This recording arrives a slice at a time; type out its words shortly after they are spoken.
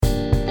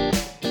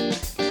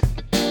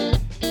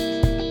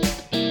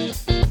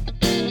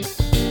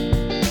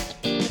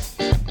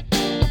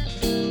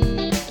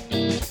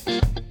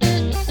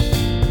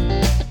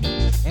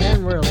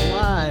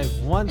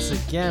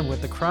again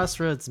with the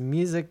Crossroads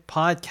Music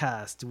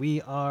Podcast.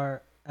 We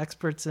are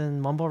experts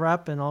in mumble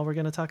rap, and all we're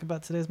going to talk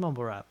about today is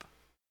mumble rap.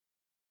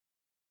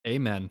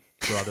 Amen,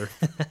 brother.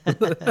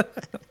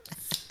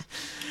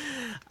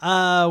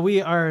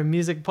 We are a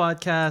music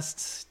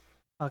podcast,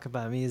 talk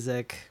about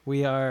music.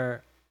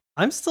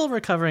 I'm still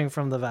recovering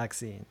from the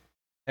vaccine.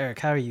 Eric,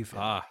 how are you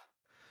feeling?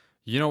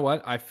 You know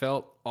what? I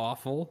felt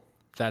awful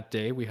that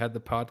day we had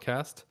the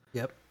podcast.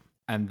 Yep.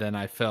 And then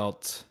I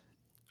felt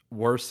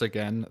worse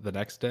again the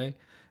next day.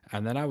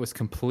 And then I was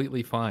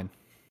completely fine.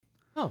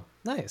 Oh,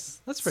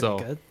 nice. That's pretty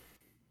good.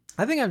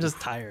 I think I'm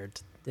just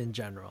tired in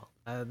general.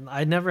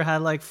 I never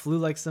had like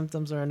flu-like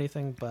symptoms or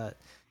anything, but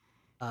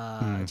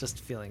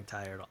just feeling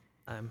tired all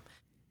the time.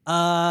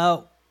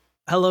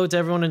 Hello to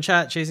everyone in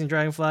chat. Chasing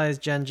Dragonflies,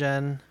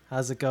 Jen,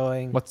 how's it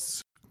going?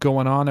 What's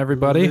going on,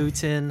 everybody?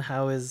 Luton,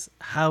 how is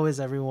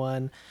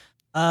everyone?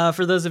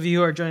 For those of you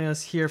who are joining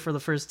us here for the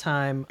first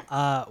time,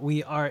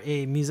 we are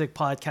a music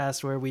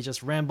podcast where we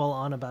just ramble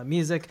on about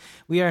music.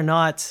 We're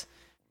not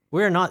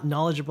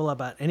knowledgeable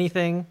about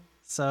anything,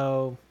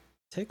 so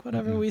take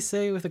whatever we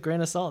say with a grain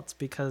of salt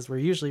because we're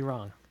usually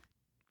wrong.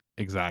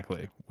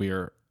 Exactly. We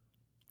are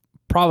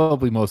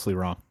probably mostly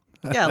wrong.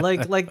 Yeah,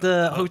 like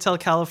the Hotel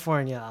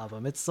California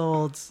album. It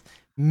sold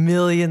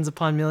millions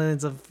upon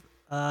millions of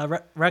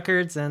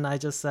records, and I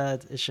just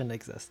said it shouldn't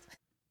exist.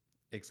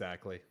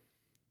 Exactly.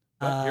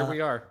 But here we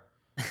are.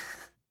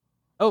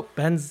 Oh,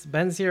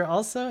 Ben's here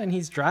also, and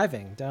he's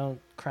driving. Don't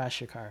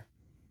crash your car.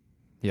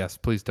 Yes,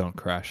 please don't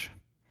crash.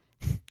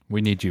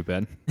 We need you,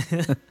 Ben.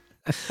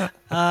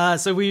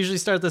 So we usually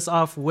start this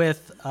off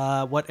with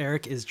what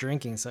Eric is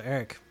drinking. So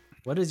Eric,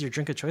 what is your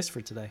drink of choice for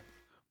today?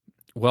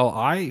 Well,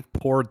 I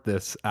poured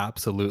this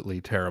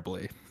absolutely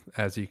terribly.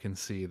 As you can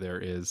see, there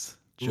is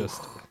just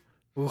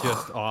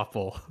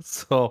awful.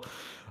 So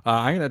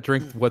I'm going to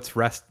drink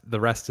the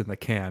rest in the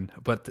can.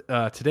 But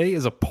today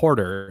is a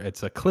porter.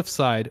 It's a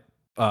Cliffside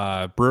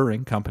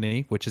Brewing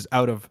Company, which is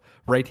out of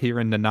right here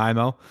in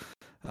Nanaimo.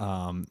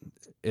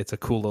 It's a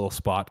cool little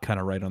spot kind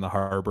of right on the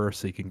harbor.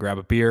 So you can grab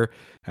a beer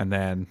and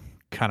then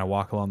kind of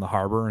walk along the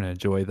harbor and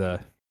enjoy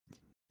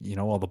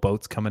all the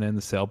boats coming in,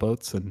 the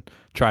sailboats, and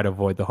try to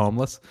avoid the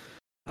homeless.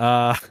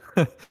 But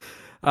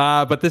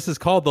this is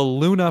called the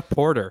Luna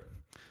Porter.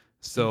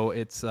 So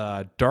it's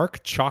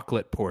dark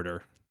chocolate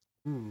porter.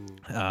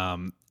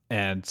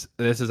 And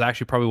this is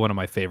actually probably one of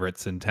my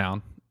favorites in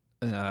town.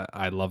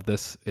 I love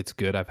this. It's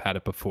good. I've had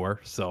it before.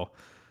 So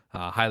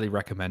highly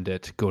recommend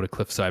it. Go to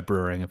Cliffside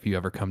Brewing if you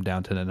ever come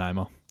down to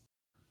Nanaimo.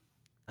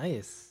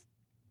 Nice.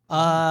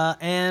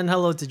 And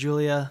hello to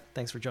Julia.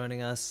 Thanks for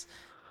joining us.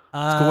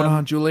 What's going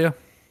on, Julia?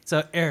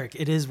 So Eric,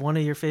 it is one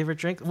of your favorite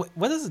drinks.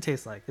 What does it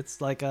taste like?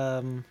 It's like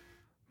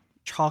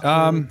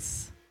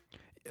chocolates.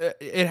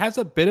 It has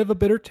a bit of a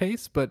bitter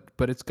taste, but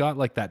it's got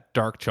like that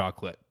dark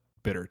chocolate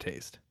bitter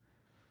taste.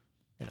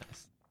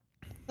 Nice.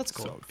 That's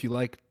cool. So if you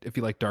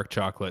like dark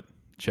chocolate,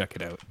 check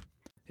it out.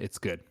 It's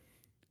good.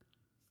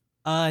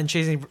 And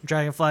Chasing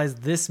Dragonflies,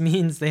 this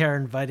means they are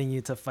inviting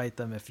you to fight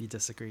them if you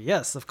disagree.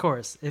 Yes, of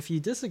course. If you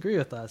disagree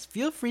with us,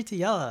 feel free to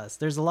yell at us.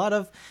 There's a lot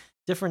of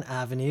different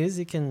avenues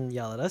you can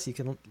yell at us. You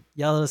can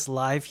yell at us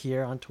live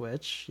here on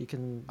Twitch. You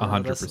can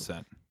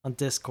 100% on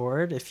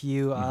Discord. If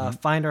you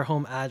find our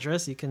home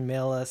address, you can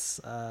mail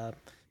us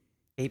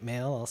hate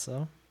mail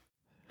also.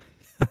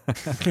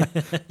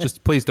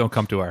 Just please don't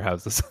come to our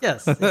houses.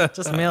 Yes,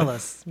 just mail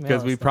us.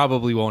 Because we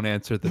probably won't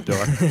answer the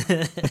door.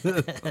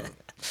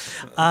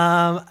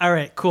 All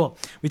right, cool.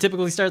 We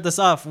typically start this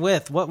off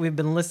with what we've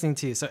been listening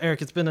to. So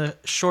Eric, it's been a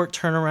short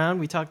turnaround.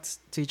 We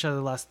talked to each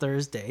other last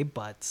Thursday,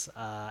 but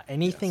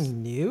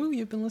anything new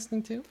you've been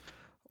listening to?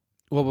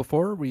 Well,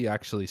 before we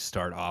actually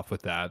start off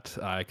with that,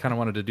 I kind of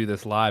wanted to do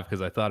this live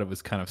because I thought it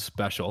was kind of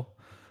special.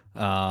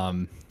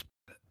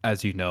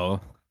 As you know,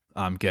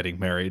 I'm getting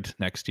married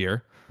next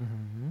year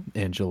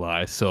in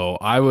July. So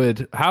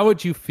how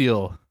would you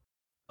feel,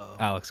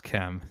 Alex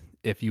Cam,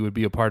 if you would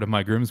be a part of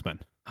my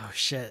groomsmen? Oh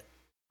shit.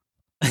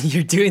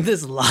 You're doing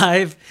this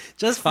live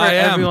just for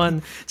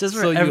everyone. Just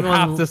for everyone. You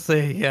have to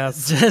say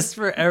yes. Just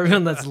for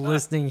everyone that's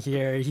listening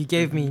here. He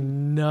gave me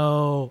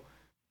no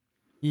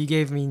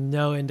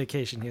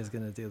indication he was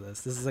going to do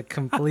this. This is a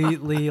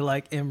completely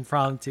like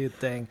impromptu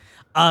thing.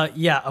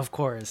 Yeah, of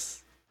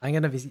course. I'm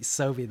going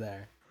to be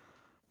there.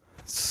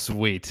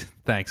 Sweet.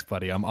 Thanks,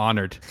 buddy. I'm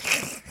honored.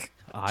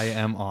 I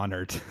am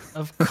honored.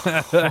 Of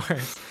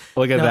course.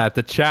 Look at that.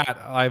 The chat.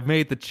 I've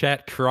made the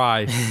chat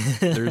cry.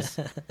 There's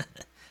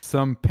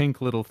some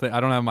pink little thing.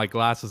 I don't have my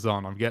glasses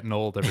on. I'm getting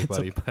old,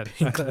 everybody, but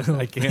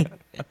I can't.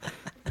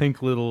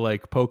 Pink little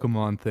like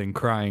Pokemon thing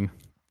crying.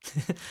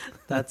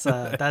 That's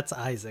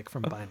Isaac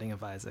from Binding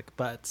of Isaac.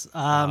 But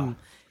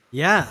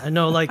yeah, I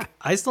know. Like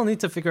I still need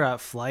to figure out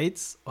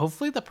flights.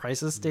 Hopefully the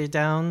prices stay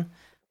down.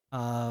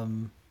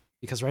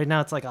 Because right now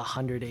it's like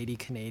 180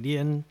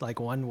 Canadian, like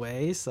one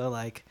way. So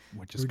like,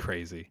 which is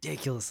crazy,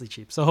 ridiculously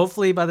cheap. So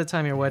hopefully by the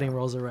time your wedding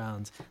rolls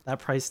around, that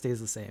price stays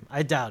the same.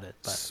 I doubt it,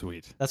 but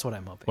sweet. That's what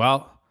I'm hoping.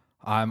 Well,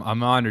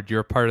 I'm honored.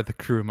 You're a part of the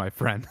crew, my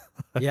friend.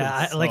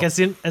 Yeah, So, like as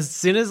soon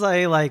as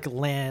I like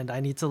land, I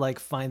need to like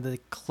find the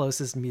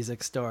closest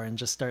music store and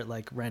just start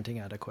like renting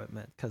out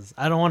equipment because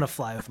I don't want to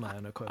fly with my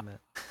own equipment.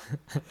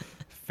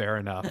 fair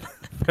enough.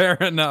 Fair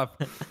enough.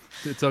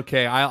 It's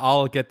okay.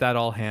 I'll get that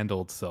all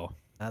handled. So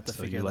I have to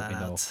figure you let that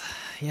me know. out.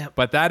 Yep.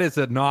 But that is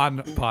a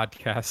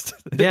non-podcast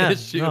Yeah,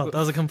 issue. no, that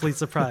was a complete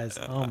surprise.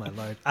 Oh my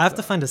lord. I have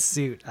to find a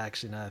suit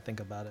actually now that I think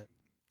about it.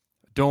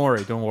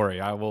 Don't worry.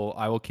 I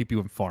will keep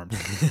you informed.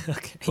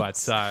 Okay. But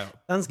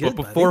Sounds good. but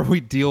before buddy. we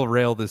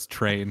derail this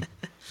train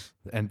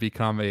and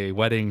become a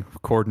wedding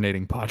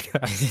coordinating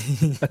podcast,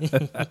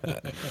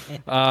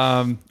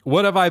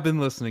 what have I been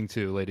listening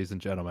to, ladies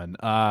and gentlemen?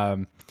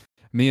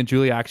 Me and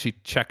Julie actually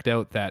checked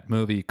out that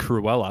movie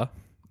Cruella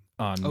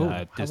on How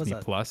was Disney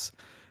that? Plus.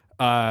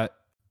 Actually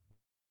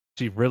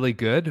really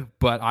good,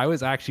 but I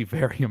was actually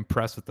very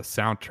impressed with the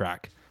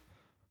soundtrack.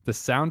 The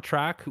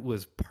soundtrack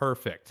was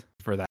perfect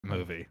for that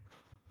movie.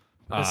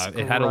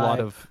 It had a lot Describe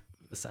of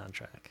the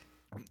soundtrack.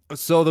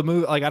 so the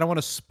movie, like I don't want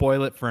to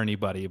spoil it for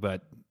anybody,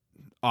 but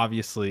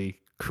obviously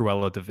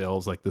Cruella de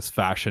Vil's like this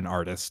fashion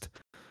artist,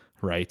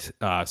 right?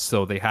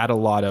 So they had a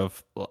lot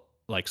of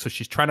like, so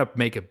she's trying to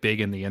make it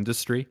big in the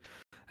industry,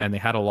 and they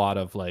had a lot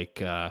of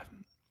like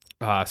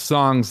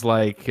songs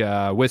like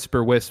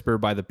 "Whisper Whisper"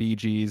 by the Bee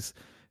Gees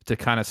to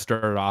kind of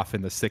start it off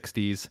in the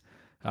 '60s.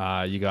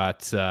 You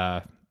got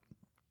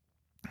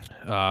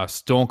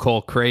Stone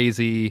Cold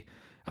Crazy.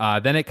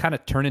 Then it kind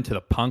of turned into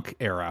the punk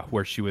era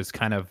where she was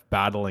kind of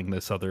battling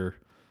this other,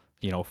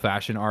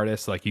 fashion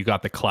artist. Like you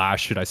got the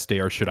Clash, "Should I Stay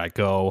or Should I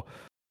Go?"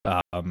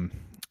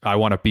 "I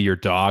Want to Be Your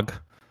Dog,"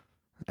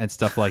 and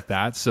stuff like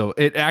that. So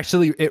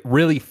it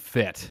really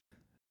fit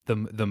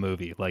the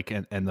movie, like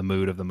and the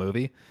mood of the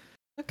movie.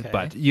 Okay.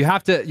 But you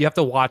have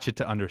to watch it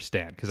to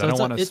understand because So I don't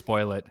want to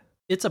spoil it.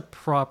 It's a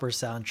proper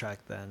soundtrack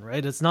then,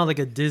 right? It's not like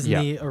a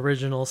Disney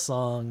original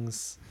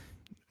songs.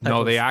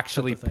 No, they type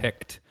actually of thing.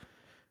 picked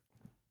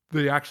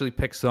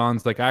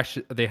songs. Like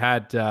actually, they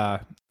had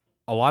a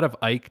lot of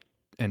Ike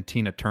and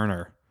Tina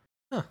Turner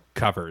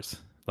covers.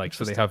 Like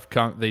so,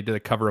 they did a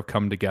cover of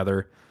 "Come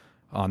Together"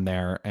 on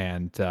there,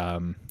 and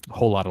 "A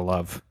Whole Lot of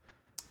Love"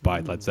 by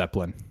Led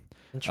Zeppelin,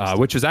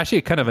 which is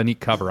actually kind of a neat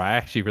cover. I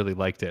actually really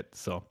liked it.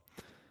 So,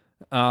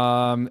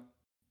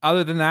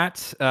 other than that,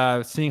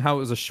 seeing how it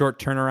was a short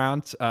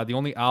turnaround, the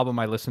only album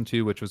I listened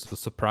to, which was a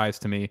surprise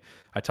to me,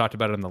 I talked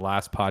about it in the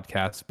last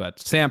podcast, but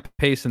Sam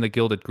Pace and the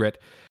Gilded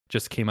Grit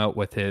just came out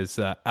with his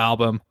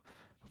album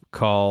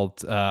called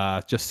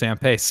just Sam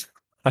Pace.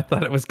 I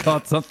thought it was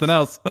called something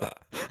else,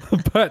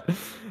 but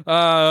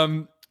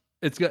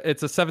it's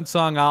a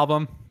 7-song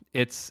album.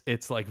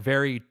 It's like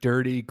very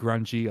dirty,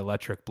 grungy,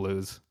 electric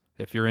blues.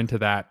 If you're into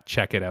that,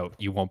 check it out.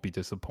 You won't be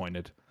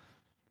disappointed.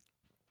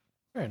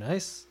 Very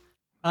nice.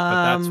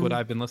 But that's what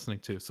I've been listening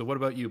to. So what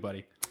about you,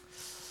 buddy?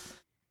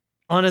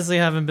 Honestly,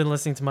 I haven't been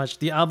listening to much.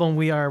 The album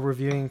we are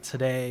reviewing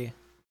today,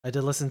 I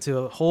did listen to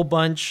a whole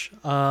bunch.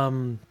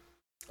 Other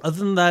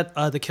than that,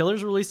 The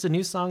Killers released a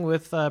new song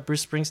with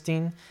Bruce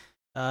Springsteen,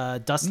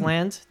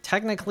 Dustland.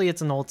 Technically,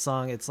 it's an old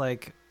song. It's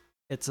like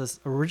it's an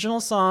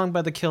original song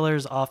by The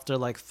Killers off their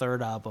like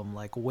third album,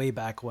 like way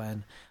back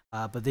when.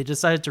 But they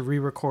decided to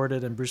re-record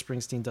it, and Bruce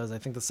Springsteen does, I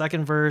think, the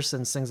second verse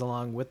and sings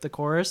along with the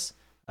chorus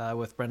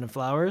with Brendan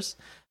Flowers.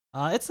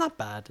 It's not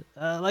bad.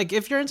 Like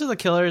if you're into The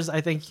Killers, I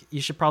think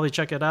you should probably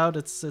check it out.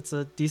 It's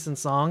a decent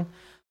song.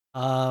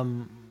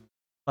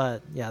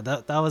 But yeah,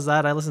 that was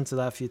that. I listened to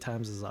that a few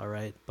times. Is all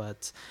right.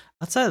 But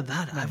outside of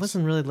that, I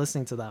wasn't really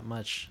listening to that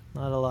much.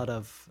 Not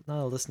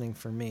a listening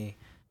for me.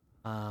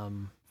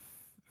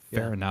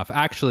 Fair enough.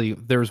 Actually,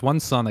 there's one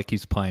song that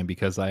keeps playing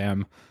because I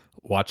am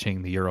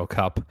watching the Euro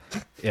Cup.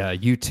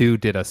 U2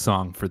 did a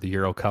song for the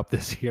Euro Cup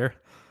this year.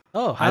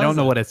 Oh, I don't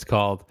know what it's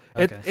called.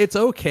 Okay. It's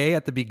okay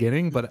at the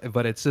beginning,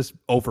 but it's just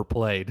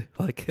overplayed.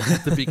 Like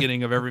at the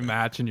beginning of every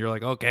match, and you're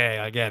like, okay,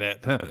 I get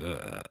it.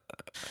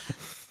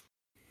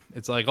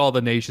 It's like all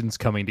the nations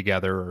coming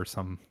together, or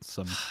some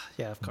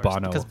yeah, of course,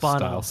 Bono because Bono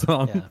style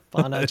song. Yeah,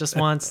 Bono just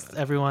wants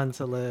everyone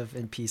to live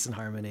in peace and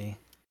harmony.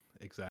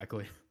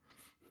 Exactly.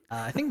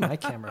 I think my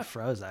camera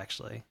froze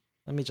actually.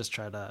 Let me just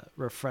try to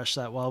refresh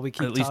that while we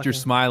keep. At least you're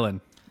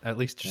smiling. At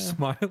least you're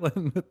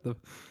smiling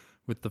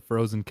with the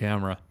frozen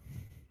camera.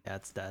 Yeah,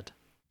 it's dead.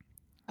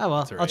 Oh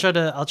well, right.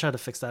 I'll try to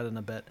fix that in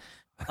a bit.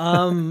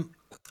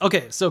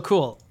 Okay, so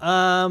cool.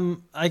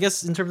 I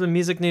guess in terms of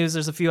music news,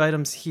 there's a few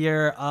items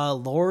here.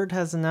 Lorde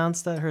has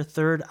announced that her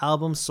third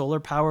album, Solar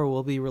Power,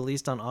 will be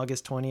released on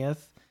August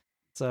 20th.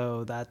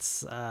 So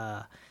that's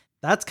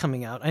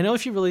coming out. I know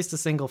she released a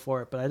single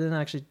for it, but I didn't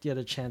actually get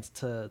a chance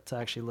to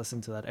actually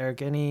listen to that.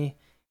 Eric, any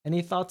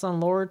thoughts on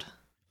Lorde?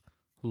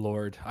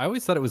 Lorde. I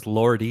always thought it was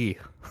Lorde.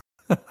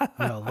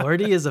 No,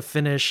 Lorde is a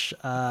Finnish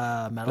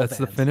metal That's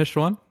band. the Finnish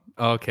one?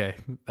 Okay.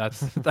 That's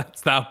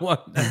that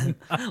one.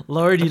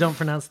 Lorde, you don't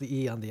pronounce the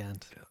E on the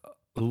end.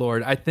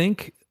 Lorde. I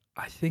think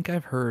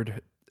I've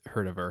heard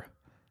of her.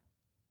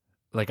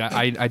 Like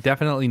I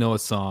definitely know a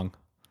song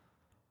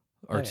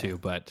or two,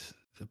 but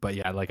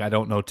yeah, like I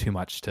don't know too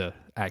much to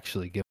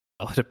actually give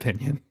a valid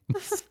opinion.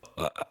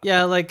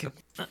 Yeah, like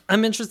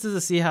I'm interested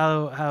to see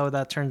how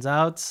that turns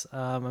out.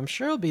 I'm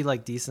sure it'll be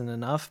like decent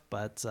enough,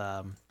 but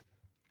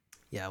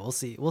yeah, we'll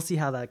see. We'll see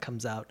how that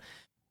comes out.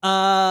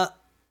 Uh,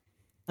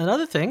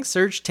 Another thing,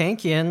 Serge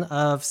Tankian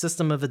of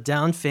System of a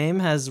Down fame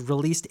has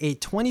released a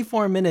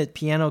 24-minute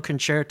piano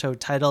concerto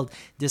titled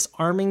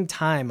 "Disarming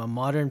Time: A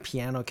Modern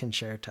Piano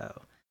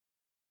Concerto."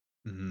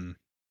 Mm-hmm.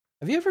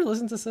 Have you ever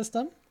listened to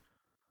System?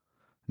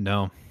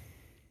 No.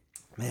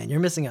 Man, you're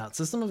missing out.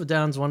 System of a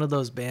Down is one of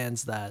those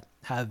bands that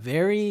have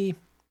very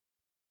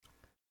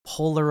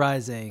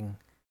polarizing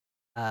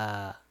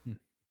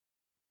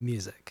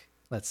music,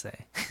 let's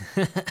say.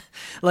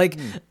 Like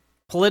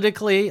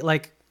politically,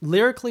 like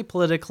lyrically,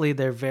 politically,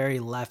 they're very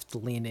left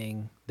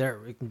leaning. They're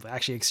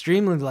actually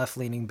extremely left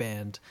leaning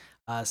band.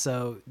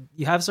 So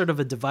you have sort of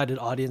a divided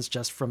audience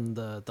just from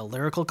the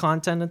lyrical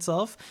content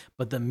itself,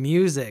 but the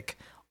music,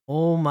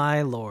 oh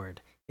my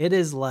lord, it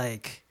is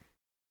like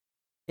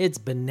it's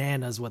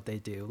bananas what they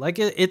do. Like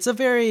it's a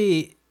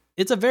very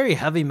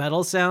heavy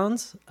metal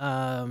sound.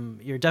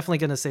 You're definitely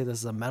gonna say this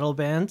is a metal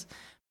band,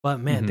 but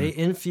man, they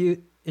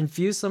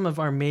infuse some of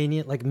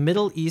Armenian, like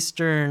Middle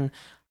Eastern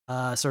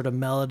sort of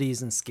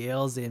melodies and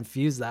scales. They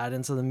infuse that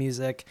into the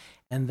music,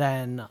 and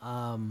then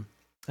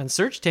and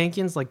Serge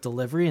Tankian's like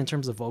delivery in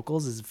terms of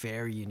vocals is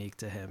very unique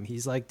to him.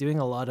 He's like doing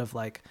a lot of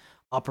like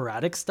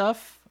operatic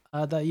stuff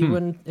that you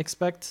wouldn't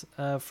expect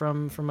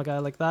from a guy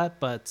like that,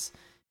 but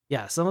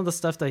yeah, some of the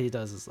stuff that he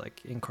does is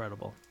like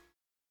incredible.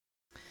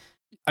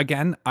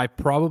 Again, I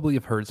probably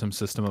have heard some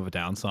System of a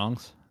Down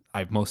songs.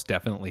 I most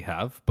definitely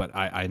have, but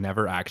I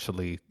never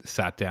actually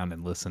sat down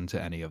and listened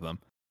to any of them.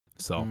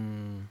 So,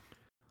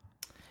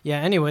 yeah.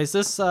 Anyways,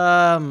 this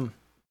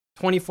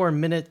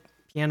 24-minute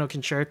piano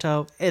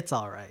concerto, it's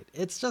all right.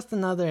 It's just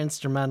another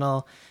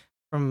instrumental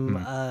from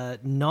a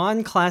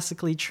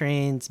non-classically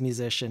trained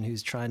musician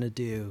who's trying to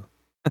do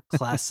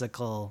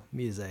classical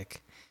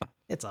music.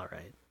 It's all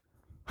right.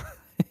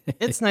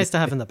 It's nice to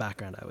have in the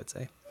background, I would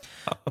say.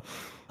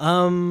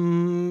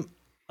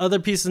 Other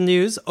piece of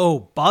news.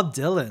 Oh, Bob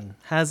Dylan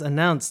has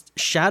announced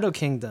Shadow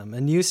Kingdom,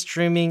 a new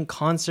streaming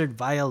concert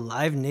via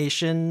Live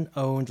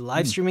Nation-owned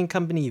live streaming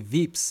company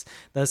Veeps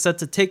that is set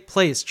to take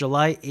place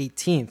July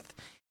 18th.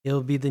 It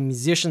will be the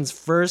musician's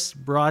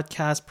first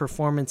broadcast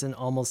performance in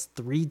almost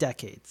 3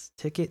 decades.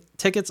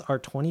 Tickets are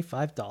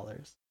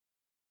 $25.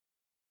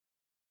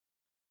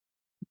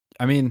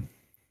 I mean,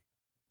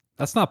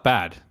 that's not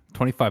bad.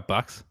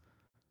 $25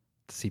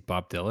 to see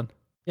Bob Dylan.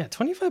 Yeah,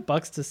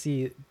 $25 to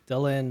see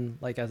Dylan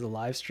like as a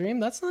live stream.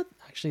 That's not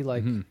actually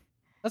like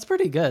that's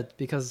pretty good,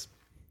 because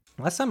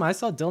last time I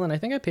saw Dylan, I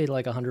think I paid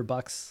like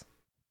 $100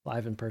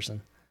 live in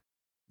person.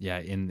 Yeah,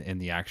 in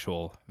the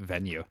actual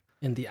venue.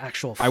 In the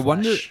actual flesh. I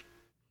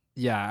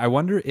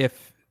wonder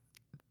if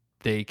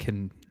they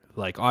can,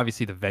 like,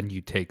 obviously the venue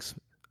takes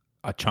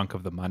a chunk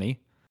of the money,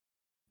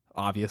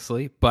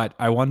 obviously, but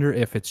I wonder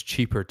if it's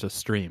cheaper to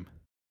stream.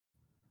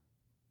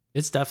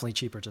 It's definitely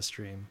cheaper to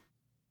stream.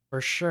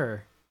 For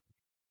sure.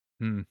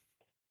 Well,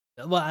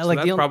 So like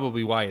that's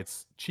probably why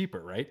it's cheaper,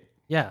 right?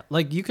 Yeah,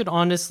 like you could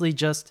honestly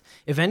just,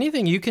 if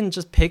anything, you can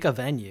just pick a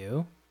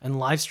venue and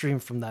live stream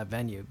from that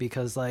venue,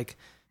 because like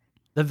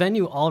the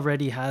venue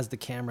already has the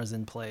cameras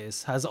in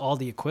place, has all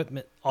the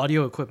equipment,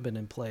 audio equipment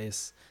in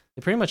place.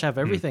 They pretty much have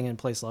everything in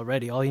place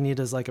already. All you need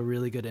is like a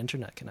really good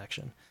internet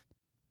connection.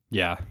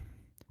 Yeah,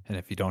 and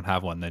if you don't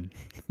have one, then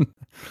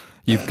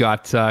you've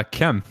got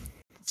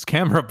It's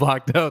camera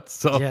blocked out,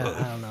 so yeah,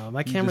 I don't know.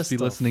 My camera's just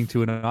be listening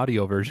to an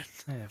audio version.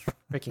 Yeah,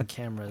 freaking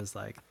camera is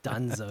like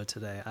dunzo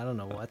today. I don't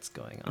know what's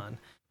going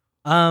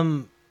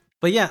on.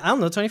 But yeah, I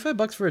don't know.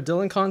 $25 for a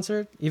Dylan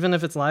concert, even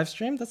if it's live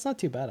streamed, that's not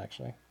too bad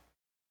actually.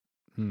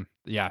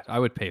 Yeah, I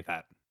would pay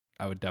that.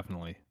 I would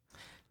definitely.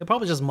 You'll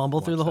probably just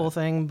mumble through the whole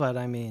thing, but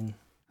I mean,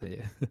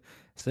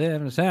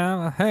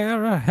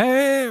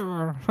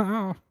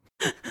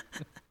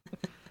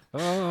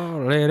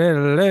 oh,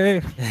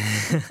 lady.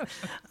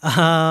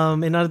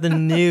 In other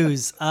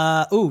news,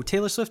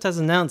 Taylor Swift has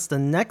announced the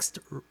next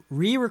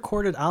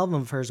re-recorded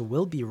album of hers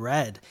will be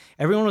Red.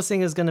 Everyone was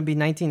saying it was going to be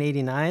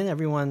 1989.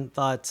 Everyone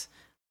thought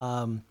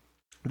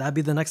that'd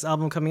be the next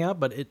album coming out,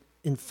 but it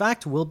in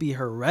fact will be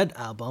her Red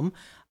album.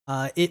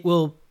 It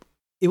will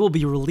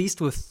be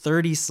released with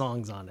 30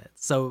 songs on it.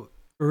 So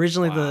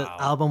originally the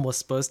album was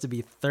supposed to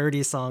be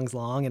 30 songs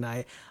long, and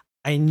I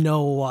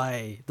know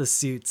why the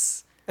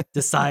Suits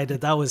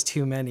decided that was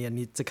too many and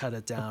need to cut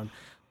it down.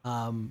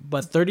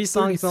 But 30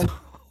 songs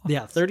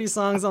 30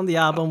 songs on the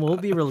album will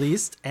be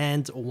released,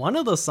 and one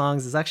of those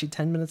songs is actually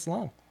 10 minutes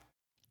long.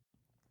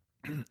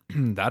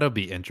 That'll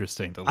be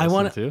interesting to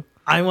listen to.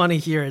 I want to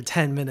hear a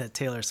 10-minute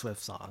Taylor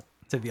Swift song,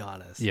 to be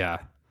honest. Yeah.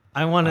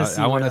 I want to see.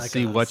 I want to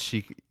see what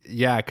she.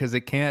 Yeah, because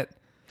it can't.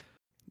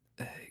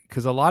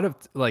 Because a lot of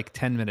like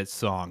 10-minute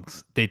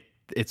songs,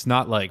 it's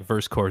not like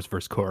verse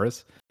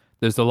chorus.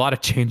 There's a lot of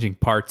changing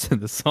parts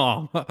in the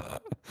song,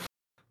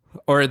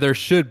 or there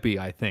should be.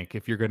 I think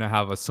if you're gonna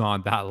have a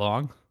song that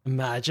long.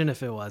 Imagine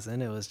if it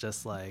wasn't. It was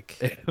just like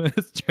it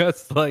was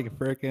just like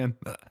freaking.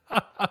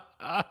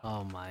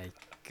 Oh my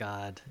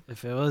god.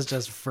 If it was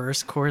just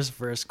verse, chorus,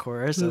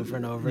 over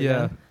and over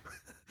again.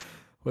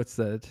 What's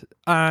that?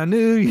 I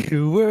knew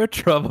you were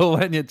trouble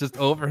when you just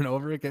over and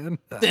over again.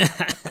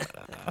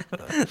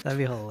 That'd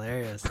be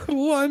hilarious.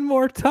 One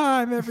more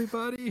time,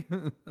 everybody.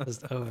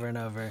 Just over and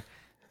over.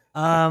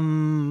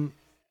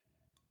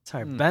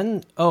 Sorry,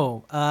 Ben.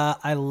 Oh,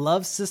 I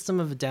love System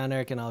of a Down,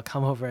 Eric, and I'll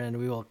come over and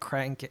we will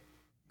crank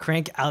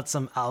out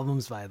some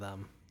albums by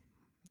them.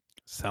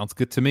 Sounds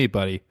good to me,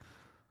 buddy.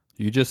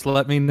 You just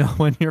let me know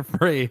when you're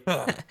free.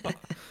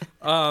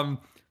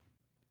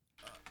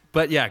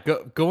 But yeah,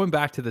 going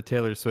back to the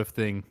Taylor Swift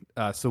thing.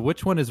 So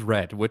which one is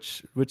Red?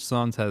 Which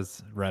songs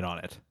has Red on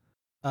it?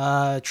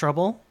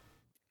 Trouble.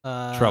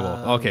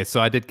 Trouble. Okay,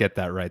 so I did get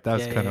that right. That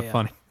was kind of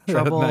funny.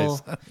 Trouble.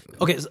 Nice.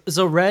 Okay,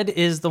 so Red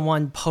is the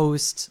one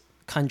post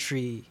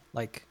country,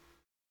 like,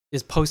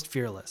 is post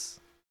Fearless.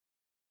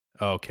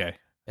 Okay.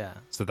 Yeah.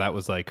 So that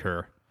was like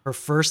her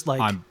first,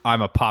 like,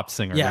 I'm a pop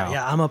singer now.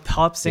 Yeah, I'm a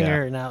pop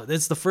singer now.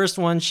 It's the first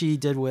one she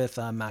did with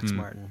Max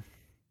Martin.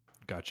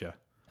 Gotcha.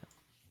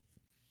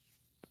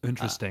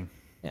 Interesting.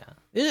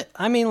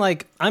 I mean,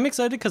 like, I'm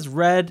excited because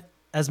Red,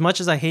 as much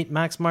as I hate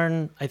Max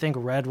Martin, I think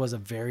Red was a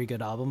very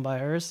good album by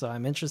her. So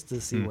I'm interested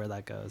to see where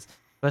that goes,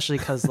 especially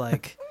because,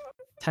 like,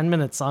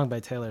 10-minute song by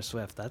Taylor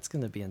Swift, that's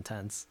going to be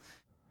intense.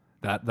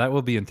 That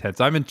will be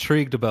intense. I'm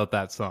intrigued about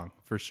that song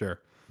for sure.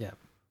 Yeah.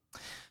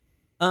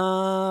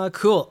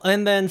 Cool.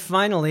 And then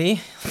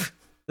finally,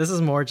 this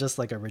is more just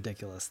like a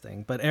ridiculous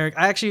thing, but Eric,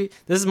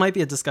 this might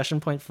be a discussion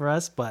point for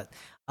us, but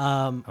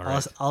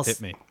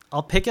hit me.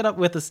 I'll pick it up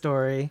with a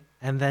story,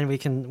 and then we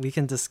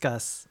can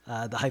discuss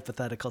the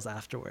hypotheticals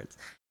afterwards.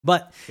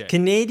 But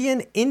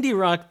Canadian indie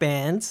rock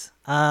bands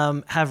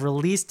have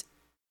released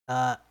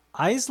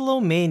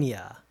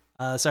Islomania.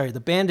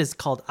 The band is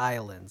called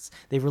Islands.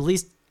 They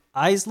released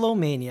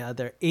Islomania,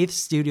 their 8th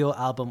studio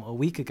album, a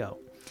week ago.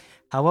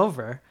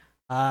 However,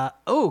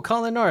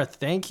 Colin North,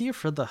 thank you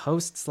for the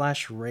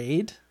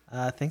host/raid.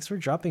 Thanks for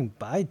dropping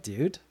by,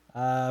 dude.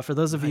 For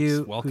those of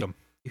you welcome.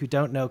 Who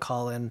don't know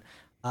Colin,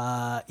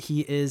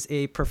 he is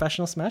a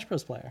professional Smash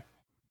Bros. Player.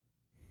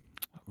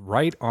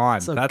 Right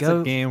on. So that's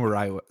a game where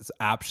I was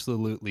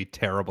absolutely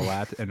terrible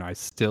at, and I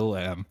still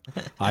am.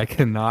 I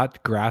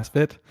cannot grasp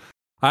it.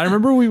 I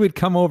remember we would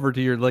come over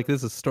to your, like,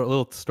 this is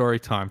little story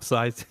time,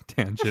 side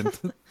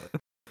tangent.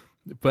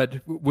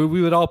 But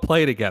we would all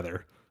play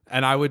together,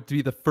 and I would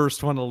be the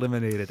first one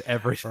eliminated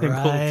every single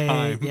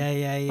time.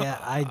 Yeah.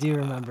 I do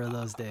remember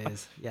those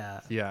days.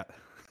 Yeah.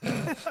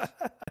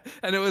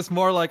 And it was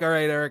more like, all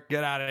right, Eric,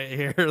 get out of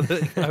here.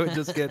 I would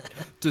just get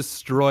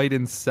destroyed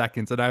in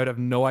seconds, and I would have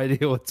no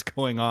idea what's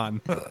going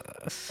on.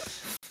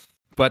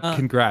 But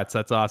congrats,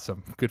 that's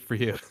awesome. Good for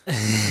you.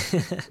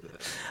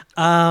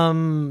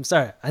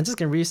 Sorry, I'm just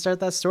gonna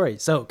restart that story.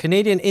 So,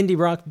 Canadian indie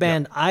rock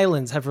band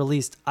Islands have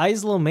released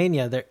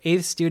Islomania, their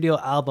 8th studio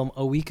album,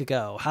 a week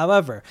ago.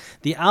 However,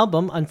 the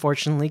album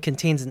unfortunately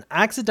contains an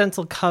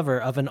accidental cover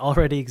of an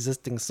already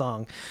existing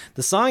song.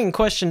 The song in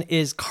question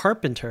is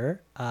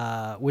Carpenter,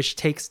 which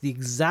takes the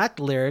exact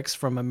lyrics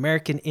from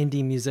American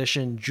indie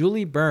musician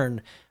Julie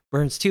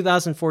Byrne's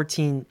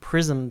 2014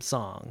 Prism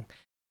song.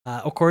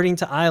 According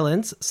to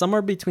Islands,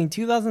 somewhere between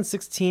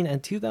 2016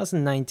 and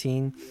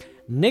 2019,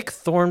 Nick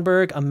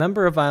Thornburg, a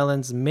member of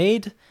Islands,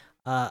 made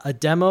a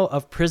demo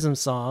of Prism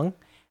song,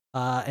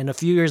 and a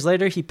few years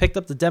later, he picked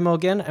up the demo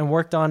again and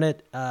worked on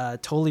it,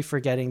 totally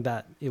forgetting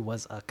that it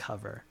was a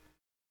cover.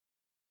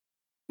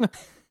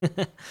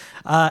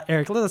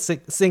 Eric, let us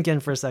sink in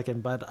for a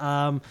second, but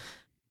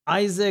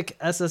Isaac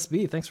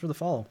SSB, thanks for the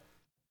follow.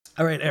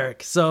 All right,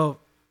 Eric, so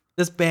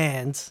this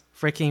band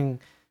freaking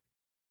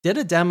did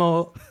a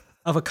demo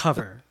of a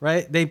cover,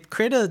 right? They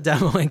created a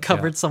demo and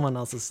covered someone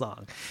else's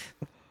song.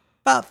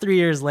 About 3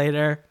 years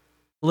later,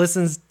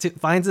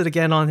 finds it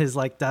again on his,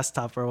 like,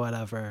 desktop or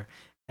whatever,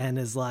 and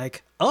is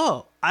like,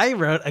 "Oh, I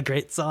wrote a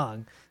great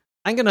song.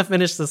 I'm gonna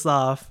finish this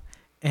off,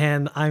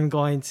 and I'm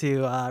going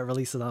to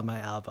release it on my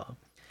album."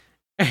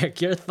 Eric,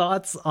 your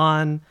thoughts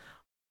on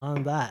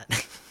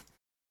that?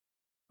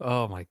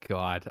 Oh my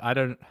god, I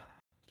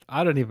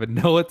don't even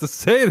know what to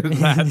say to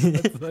that.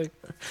 It's like,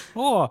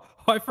 oh,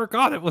 I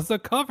forgot it was a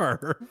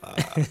cover.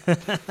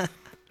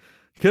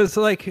 Because,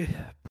 like,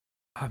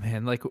 oh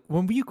man, like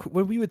when we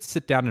would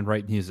sit down and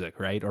write music,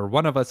 right? Or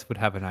one of us would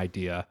have an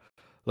idea,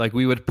 like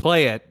we would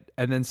play it,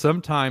 and then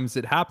sometimes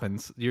it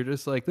happens. You're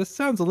just like, this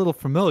sounds a little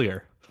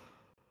familiar,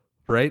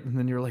 right? And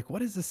then you're like,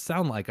 what does this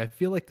sound like? I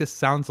feel like this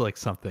sounds like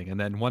something. And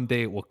then one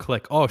day it will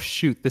click. Oh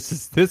shoot, this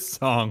is this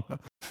song.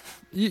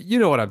 You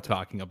know what I'm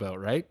talking about,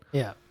 right?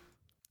 Yeah.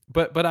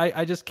 But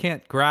I just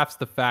can't grasp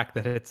the fact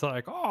that it's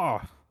like,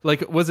 oh,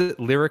 like, was it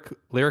lyric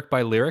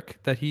by lyric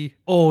that he?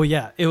 Oh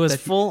yeah, it was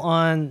full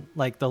on,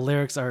 like, the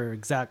lyrics are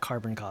exact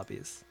carbon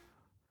copies.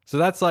 So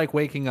that's like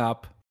waking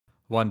up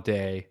one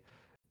day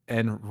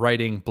and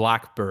writing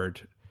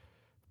Blackbird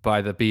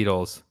by the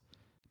Beatles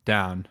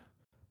down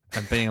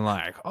and being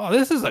like, oh,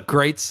 this is a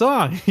great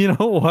song. You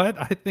know what?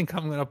 I think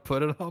I'm gonna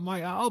put it on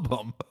my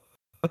album.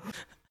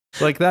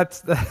 Like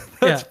that's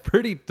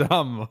pretty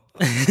dumb.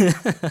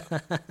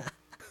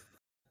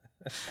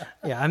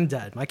 Yeah, I'm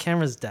dead. My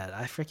camera's dead.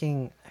 I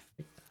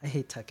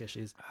hate tech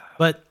issues.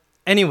 But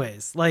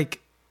anyways,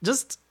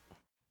 just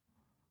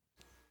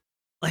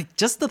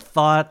just the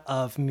thought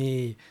of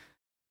me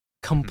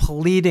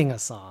completing a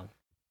song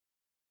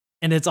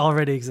and it's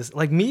already exists.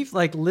 Like me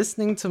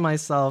listening to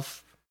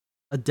myself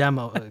a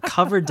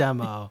cover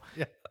demo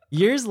Yeah.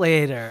 years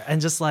later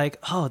and just like,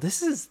 oh,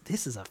 this is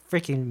a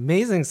freaking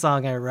amazing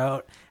song I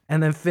wrote,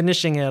 and then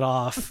finishing it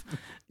off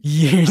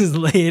years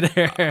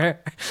later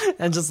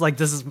and just like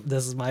this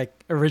is my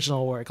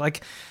original work.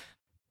 Like,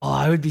 oh,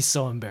 I would be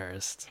so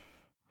embarrassed.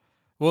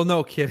 Well,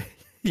 no kidding.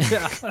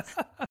 Yeah.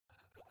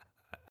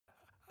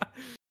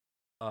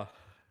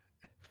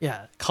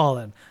 Yeah,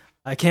 Colin,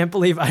 I can't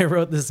believe I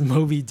wrote this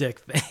Moby Dick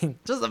thing.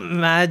 Just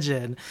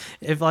imagine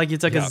if you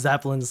took a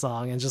Zeppelin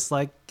song and just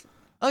like,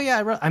 oh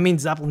yeah, I mean,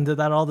 Zeppelin did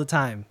that all the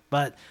time,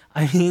 but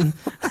I mean,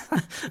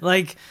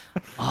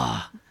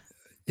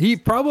 He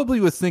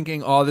probably was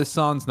thinking, oh, this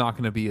song's not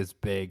going to be as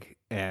big,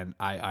 and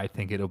I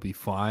think it'll be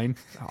fine.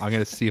 I'm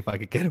going to see if I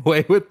could get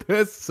away with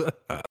this.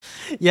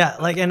 Yeah,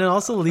 and it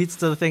also leads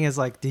to the thing is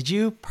did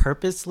you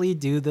purposely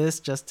do this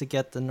just to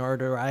get the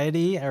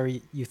notoriety, or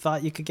you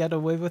thought you could get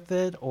away with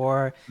it,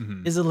 or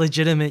is it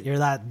legitimate you're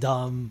that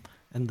dumb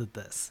and did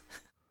this?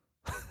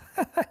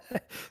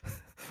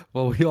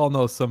 Well, we all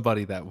know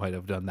somebody that might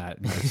have done that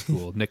in high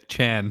school. Nick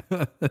Chan.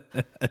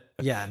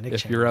 Yeah, Nick Chan.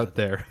 If you're out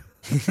there.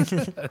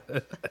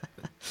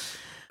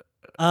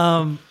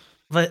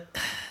 But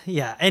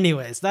yeah,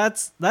 anyways,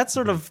 that's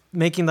sort of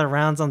making the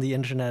rounds on the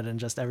internet and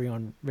just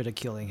everyone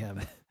ridiculing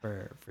him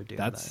for doing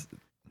that.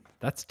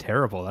 That's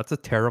terrible. That's a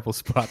terrible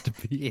spot to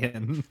be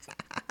in.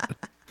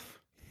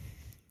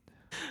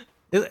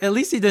 At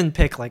least he didn't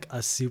pick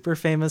a super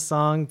famous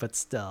song, but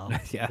still,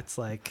 yeah, it's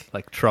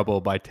like Trouble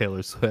by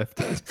Taylor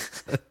Swift.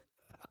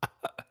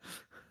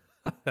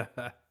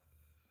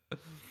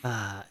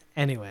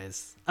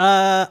 Anyways,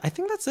 I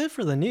think that's it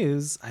for the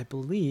news, I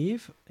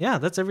believe. Yeah,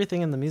 that's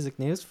everything in the music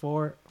news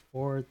for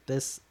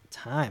this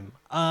time.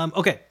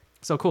 Okay,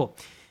 so cool.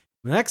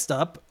 Next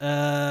up,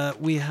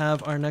 we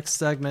have our next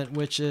segment,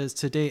 which is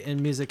Today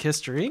in Music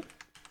History.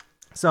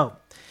 So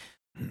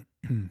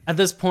at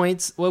this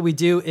point, what we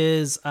do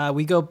is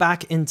we go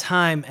back in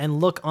time and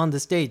look on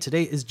this day.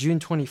 Today is June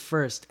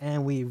 21st,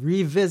 and we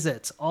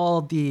revisit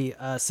all the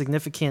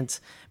significant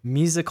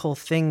musical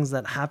things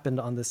that happened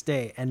on this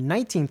day. In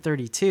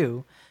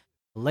 1932,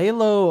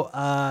 Lalo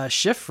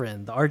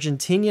Schifrin, the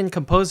Argentinian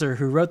composer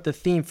who wrote the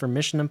theme for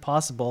Mission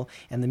Impossible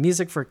and the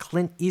music for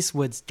Clint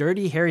Eastwood's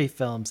Dirty Harry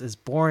films, is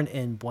born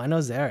in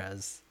Buenos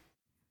Aires.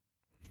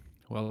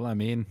 Well, I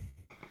mean,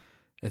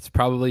 it's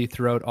probably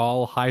throughout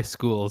all high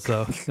schools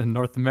in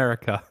North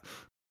America.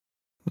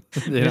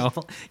 Yeah,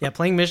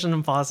 playing Mission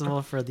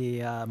Impossible for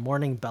the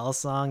Morning Bell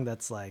song,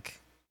 that's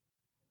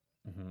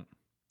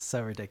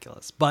so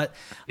ridiculous. But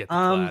get the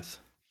class.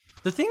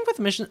 The thing with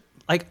Mission,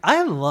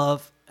 I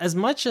love, as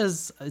much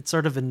as it's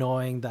sort of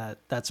annoying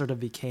that sort of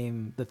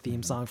became the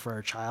theme song for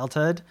our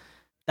childhood,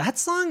 that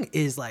song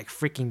is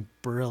freaking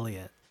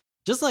brilliant.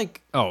 Just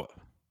the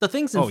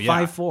things in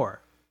 5/4.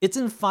 It's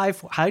in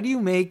 5/4. How do you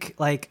make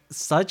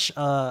such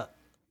a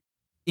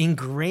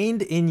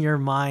ingrained in your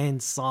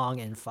mind song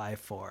in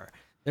 5/4?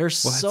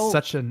 There's it's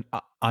such an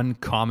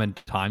uncommon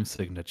time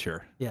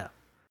signature. Yeah.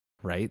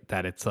 Right?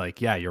 That it's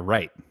yeah, you're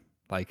right.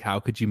 How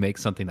could you make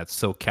something that's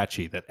so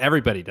catchy that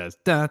everybody does?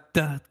 Da,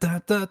 da, da,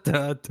 da,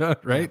 da, da,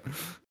 right?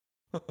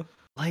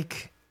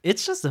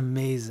 It's just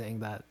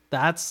amazing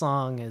that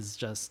song is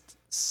just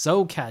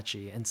so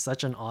catchy and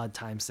such an odd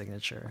time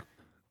signature.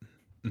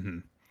 Mm-hmm.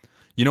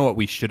 You know what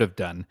we should have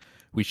done?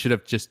 We should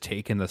have just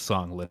taken the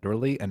song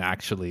literally and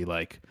actually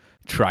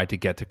tried to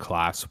get to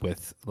class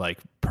with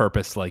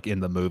purpose in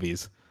the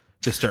movies.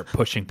 Just start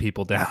pushing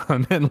people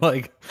down and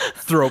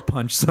throw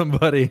punch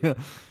somebody.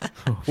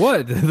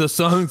 What? The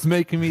song's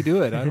making me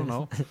do it. I don't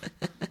know.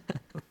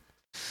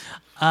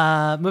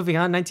 Moving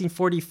on,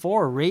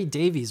 1944, Ray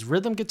Davies,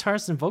 rhythm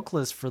guitarist and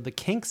vocalist for the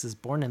Kinks, is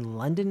born in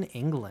London,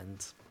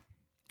 England.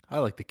 I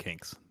like the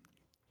Kinks.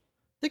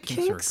 The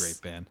Kinks are a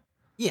great band.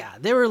 Yeah,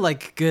 they were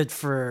good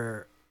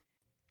for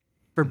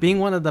being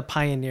one of the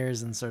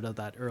pioneers in sort of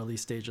that early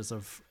stages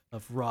of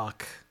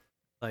rock.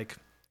 They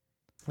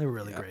were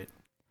really great.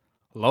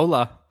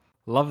 Lola,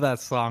 love that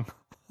song.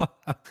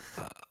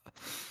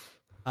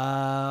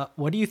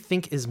 What do you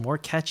think is more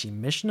catchy,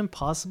 Mission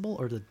Impossible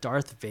or the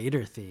Darth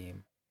Vader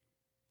theme?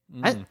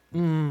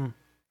 Mission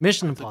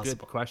That's Impossible. A good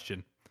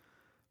question.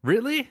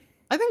 Really?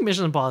 I think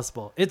Mission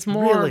Impossible. It's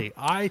more. Really?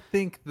 I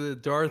think the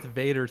Darth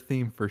Vader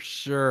theme for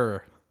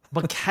sure.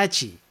 But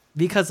catchy.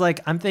 Because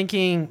I'm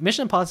thinking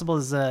Mission Impossible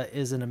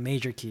is in a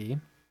major key.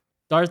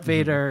 Darth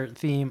Vader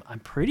theme, I'm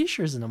pretty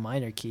sure, is in a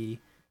minor key.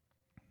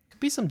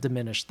 Could be some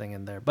diminished thing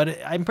in there, but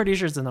I'm pretty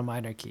sure it's in a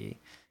minor key.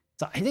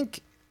 So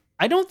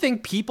I don't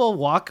think people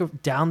walk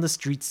down the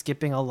street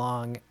skipping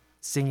along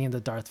singing the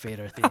Darth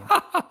Vader theme.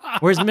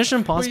 Whereas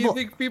Mission What do you Impossible,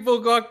 think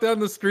people walk down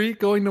the street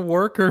going to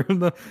work or in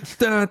the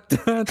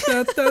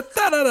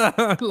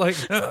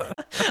like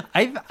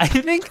I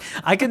think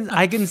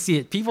I can see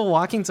it. People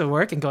walking to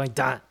work and going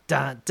da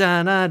da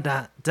da da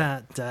da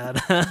da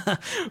da.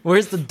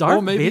 Whereas the Darth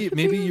well, maybe Vader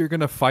maybe theme? you're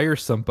gonna fire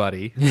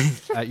somebody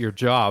at your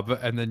job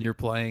and then you're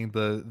playing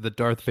the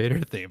Darth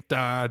Vader theme.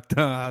 Da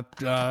da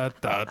da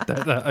da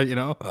da, da you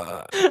know?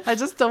 I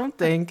just don't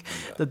think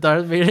the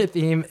Darth Vader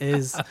theme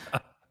is.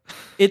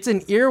 It's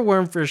an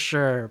earworm for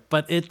sure,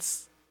 but it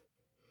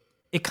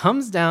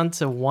comes down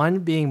to one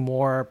being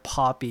more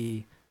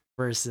poppy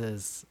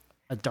versus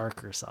a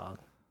darker song,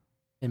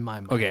 in my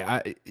mind. Okay,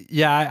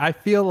 I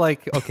feel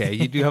like okay,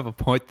 you do have a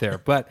point there,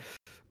 but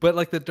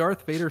like the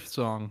Darth Vader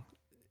song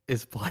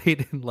is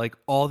played in like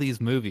all these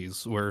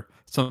movies where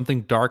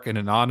something dark and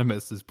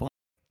anonymous is playing,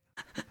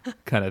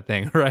 kind of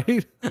thing,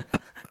 right?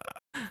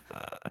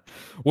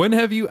 When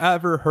have you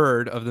ever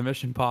heard of the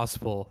Mission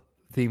Impossible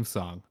theme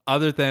song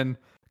other than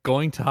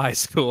going to high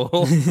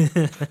school,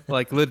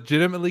 like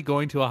legitimately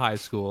going to a high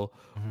school,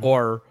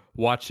 or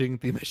watching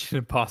the Mission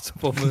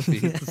Impossible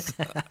movies?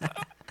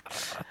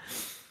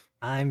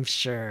 I'm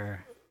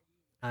sure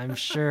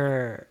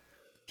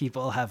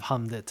people have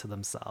hummed it to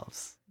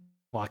themselves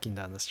walking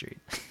down the street.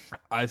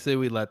 I say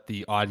we let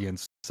the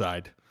audience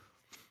decide.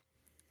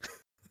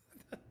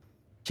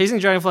 Chasing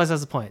Dragonflies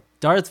has a point.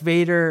 Darth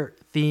Vader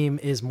theme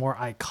is more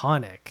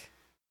iconic.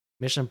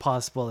 Mission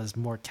Impossible is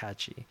more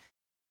catchy.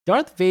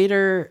 Darth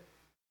Vader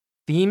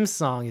theme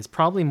song is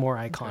probably more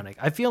iconic.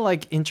 I feel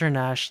like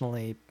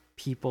internationally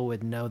people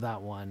would know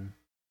that one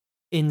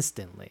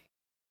instantly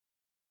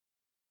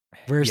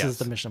versus Yes.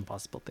 the Mission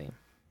Impossible theme.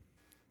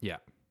 Yeah.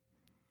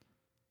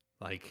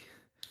 Like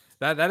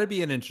that'd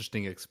be an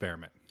interesting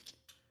experiment.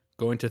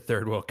 Going to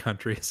third world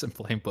countries and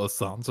playing both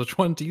songs. Which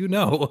one do you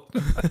know?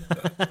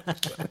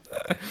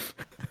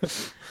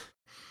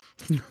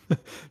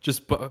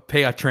 Just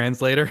pay a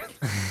translator.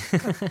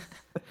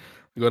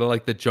 Go to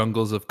like the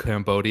jungles of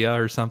Cambodia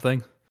or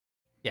something.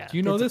 Yeah. Do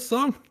you know this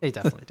song? They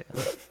definitely do.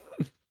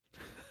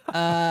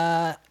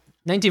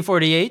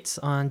 1948,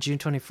 on June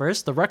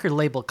 21st, the record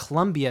label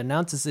Columbia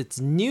announces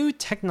its new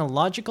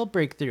technological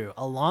breakthrough,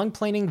 a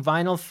long-playing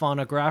vinyl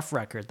phonograph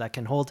record that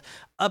can hold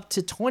up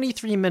to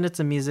 23 minutes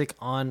of music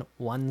on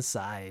one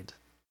side.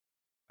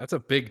 That's a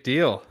big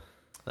deal.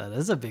 That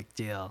is a big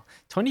deal.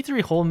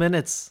 23 whole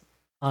minutes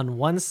on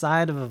one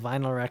side of a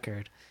vinyl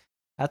record.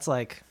 That's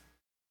like...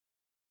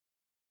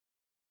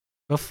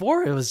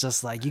 Before, it was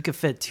just like you could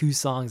fit 2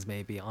 songs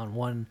maybe on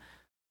one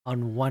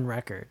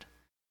record.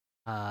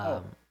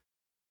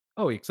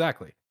 Oh,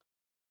 exactly.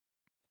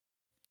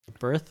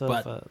 Birth of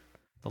But-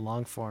 the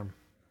long form.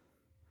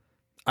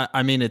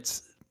 I mean,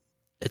 it's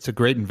a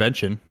great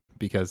invention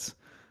because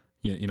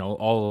you know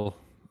all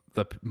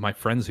my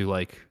friends who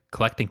like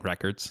collecting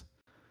records,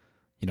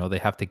 you know, they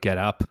have to get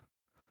up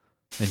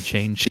and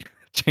change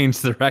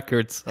the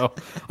records. So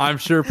I'm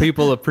sure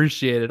people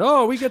appreciate it.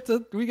 Oh, we get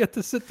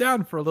to sit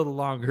down for a little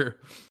longer.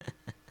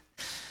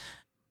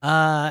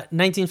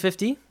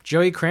 1950,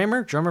 Joey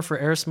Kramer, drummer for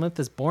Aerosmith,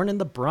 is born in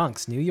the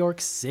Bronx, New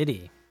York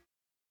City.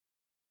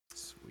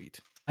 Sweet.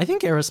 I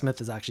think Aerosmith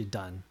is actually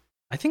done.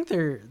 I think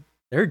they're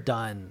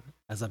done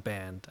as a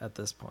band at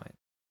this point.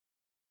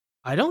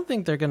 I don't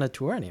think they're gonna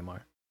tour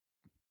anymore.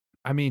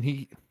 I mean,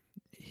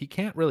 he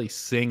can't really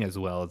sing as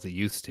well as he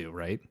used to,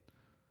 right?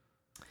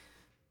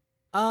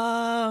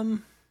 I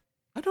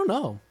don't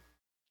know.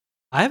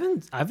 I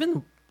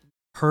haven't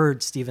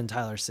heard Steven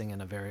Tyler sing in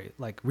a very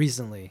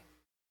recently.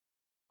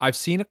 I've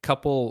seen a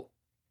couple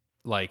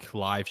like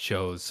live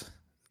shows,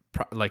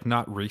 like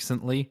not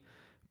recently,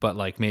 but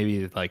like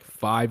maybe like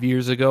 5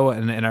 years ago,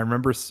 and I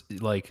remember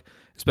like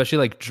especially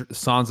like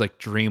songs like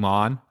 "Dream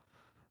On,"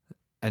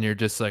 and you're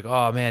just like,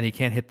 oh man, he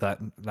can't hit that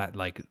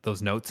like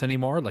those notes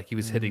anymore. Like he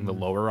was hitting the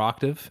lower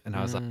octave, and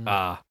I was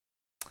like,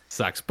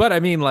 sucks. But I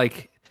mean,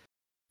 like,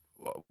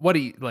 what do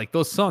you like?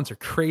 Those songs are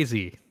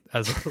crazy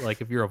as like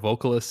if you're a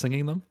vocalist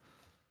singing them.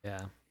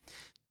 Yeah.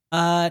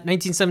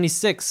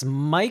 1976,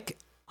 Mike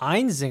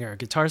Einzinger,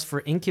 guitarist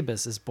for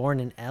Incubus, is born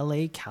in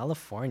LA,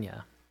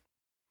 California.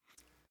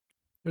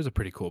 There's a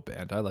pretty cool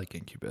band. I like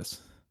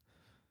Incubus.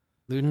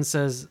 Luden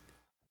says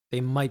they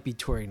might be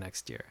touring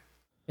next year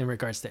in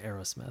regards to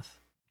Aerosmith.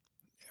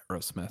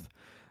 Aerosmith.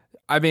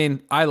 I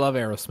mean, I love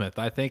Aerosmith.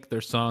 I think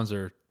their songs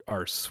are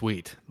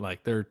sweet.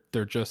 Like they're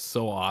just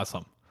so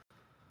awesome.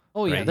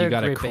 Oh yeah, right? they're You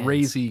got a great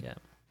crazy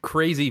bands.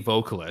 crazy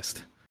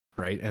vocalist,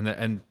 right?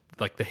 And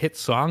like the hit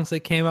songs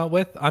they came out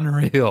with,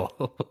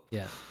 unreal.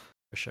 Yeah,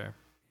 for sure.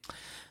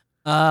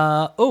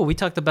 We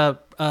talked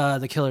about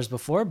the Killers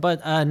before, but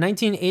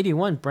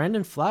 1981,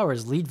 Brandon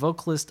Flowers, lead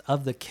vocalist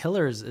of the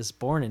Killers, is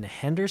born in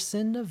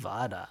Henderson,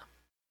 Nevada.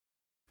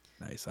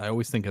 Nice. I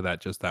always think of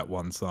that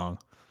one song.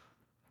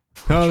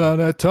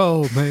 That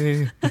told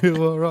me you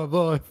were a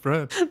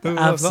boyfriend.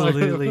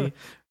 Absolutely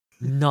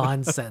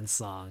nonsense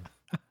song.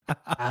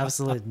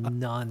 Absolute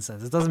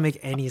nonsense. It doesn't make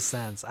any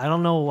sense. I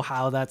don't know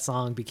how that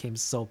song became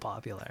so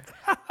popular.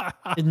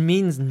 It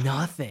means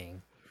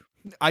nothing.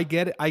 I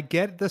get it. I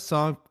get the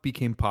song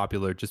became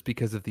popular just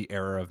because of the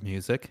era of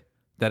music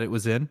that it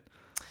was in.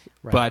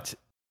 Right. But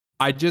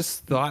I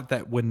just thought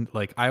that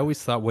I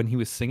always thought when he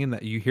was singing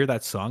that you hear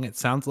that song, it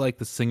sounds like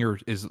the singer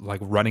is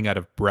like running out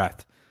of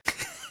breath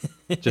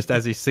just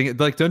as he's singing.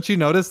 Like, don't you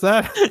notice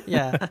that?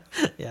 Yeah.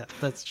 Yeah,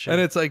 that's true.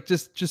 And it's like,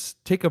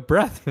 just take a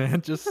breath,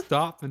 man. Just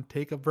stop and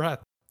take a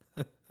breath.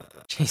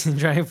 Chasing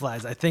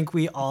Dragonflies. I think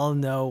we all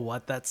know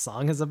what that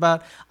song is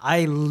about.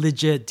 I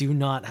legit do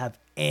not have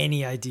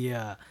any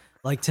idea.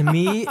 Like, to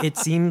me, it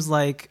seems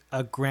like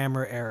a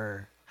grammar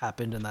error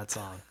happened in that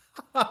song.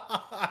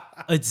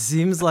 It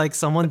seems like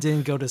someone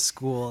didn't go to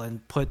school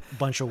and put a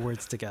bunch of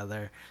words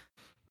together.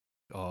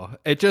 Oh,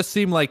 it just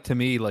seemed like to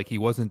me like he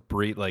wasn't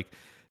like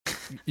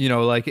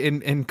like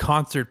in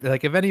concert,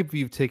 like if any of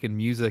you have taken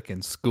music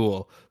in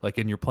school, like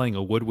and you're playing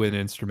a woodwind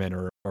instrument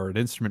or an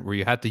instrument where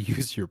you had to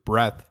use your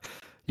breath,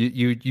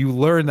 you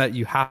learn that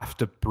you have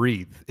to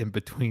breathe in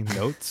between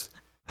notes.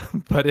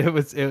 But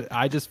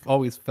I just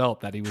always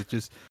felt that he was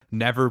just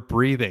never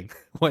breathing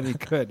when he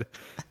could.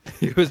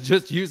 He was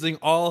just using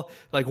all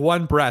like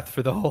one breath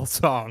for the whole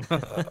song.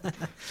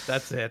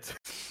 That's it.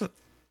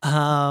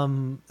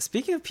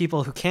 Speaking of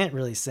people who can't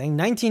really sing,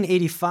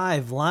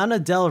 1985, Lana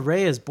Del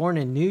Rey is born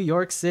in New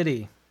York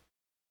City.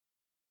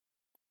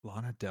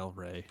 Lana Del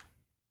Rey.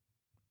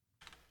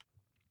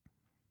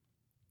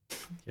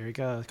 Here we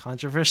go.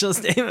 Controversial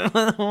statement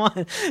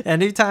 101.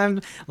 Anytime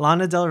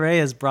Lana Del Rey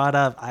is brought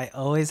up, I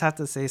always have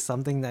to say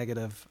something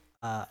negative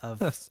of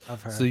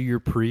her. So you're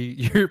pre.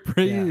 Yeah.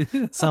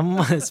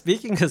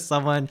 Speaking of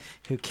someone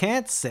who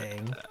can't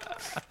sing,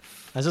 I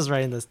was just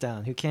writing this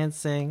down. Who can't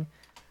sing?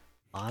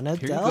 Lana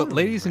Del Rey.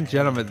 Ladies and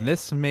gentlemen,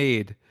 this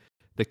made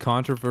the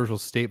controversial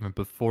statement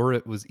before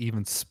it was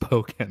even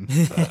spoken.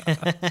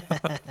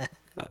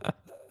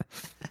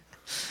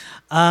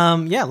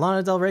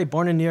 Lana Del Rey,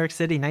 born in New York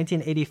City,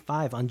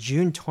 1985, on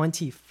June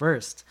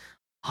 21st.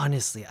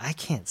 Honestly, I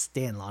can't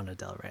stand Lana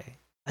Del Rey.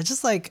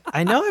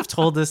 I know I've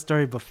told this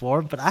story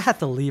before, but I had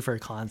to leave her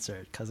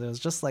concert because it was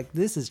just like,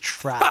 this is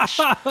trash.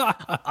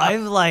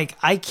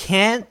 I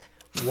can't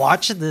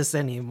watch this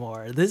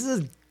anymore. This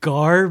is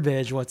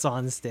garbage what's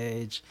on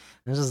stage.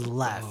 And I just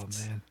left. Oh,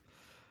 man.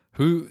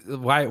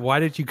 Why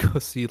did you go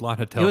see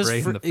Lana Del Rey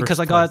in the first because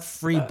I place? got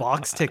free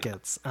box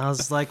tickets. I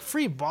was like,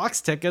 free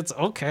box tickets?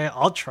 Okay,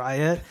 I'll try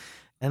it.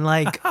 And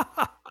like,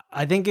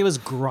 I think it was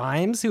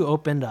Grimes who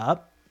opened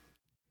up,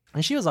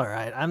 and she was all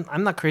right.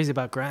 I'm not crazy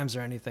about Grimes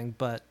or anything,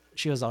 but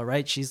she was all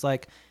right. She's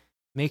like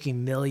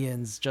making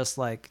millions just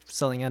like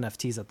selling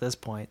NFTs at this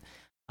point.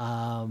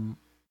 So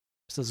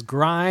it's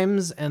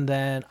Grimes, and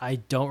then I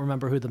don't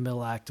remember who the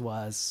middle act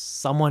was.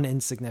 Someone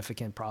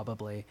insignificant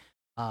probably.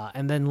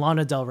 And then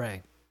Lana Del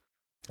Rey.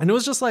 And it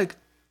was just like,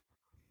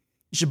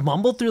 she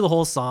mumbled through the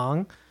whole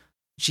song.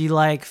 She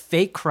like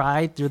fake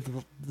cried through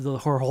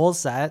her whole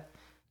set.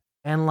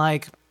 And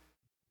like,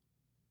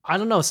 I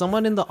don't know,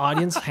 someone in the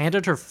audience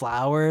handed her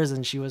flowers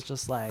and she was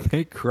just like...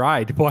 Fake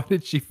cried? Why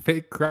did she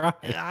fake cry?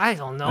 I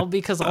don't know,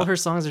 because all her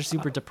songs are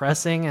super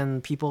depressing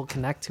and people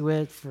connect to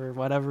it for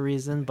whatever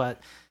reason,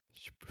 but...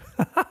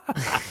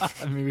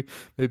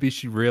 maybe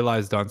she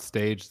realized on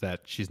stage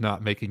that she's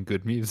not making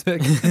good music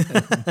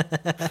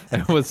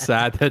and was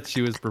sad that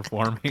she was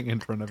performing in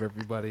front of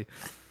everybody.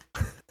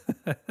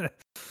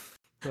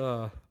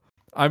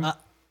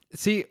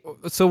 See,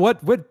 so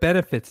what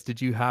benefits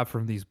did you have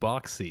from these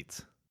box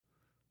seats?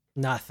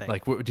 Nothing.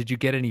 Like, did you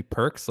get any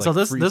perks? Like so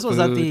this was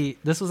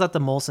food? at the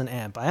Molson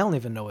Amp. I don't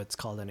even know what it's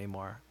called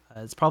anymore.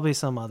 It's probably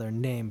some other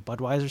name,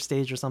 Budweiser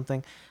stage or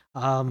something.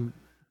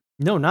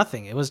 No,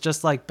 nothing. It was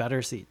just like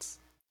better seats.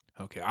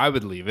 Okay, I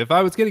would leave. If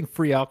I was getting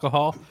free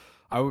alcohol,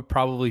 I would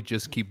probably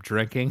just keep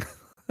drinking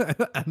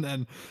and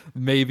then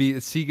maybe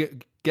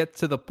get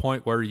to the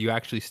point where you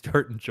actually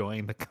start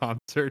enjoying the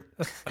concert.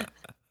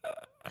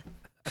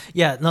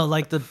 Yeah, no,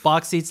 like the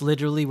box seats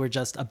literally were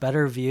just a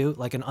better view,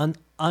 like an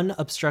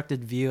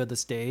unobstructed view of the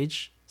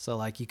stage. So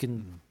like you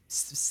can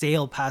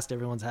sail past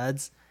everyone's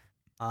heads.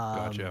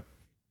 Gotcha.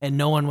 And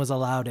no one was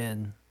allowed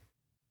in.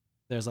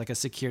 There's like a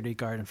security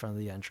guard in front of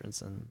the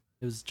entrance, and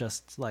it was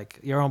just like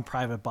your own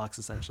private box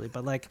essentially.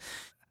 But like,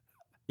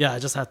 yeah, I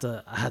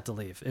had to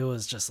leave. It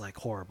was just like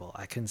horrible.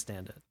 I couldn't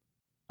stand it.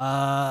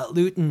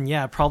 Luton,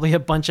 yeah, probably a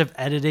bunch of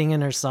editing in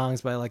her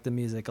songs, but I like the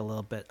music a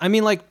little bit. I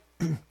mean, like,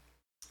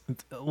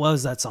 what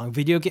was that song?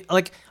 Video game.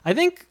 Like, I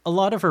think a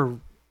lot of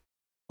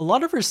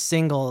her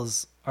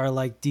singles are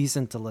like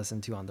decent to listen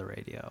to on the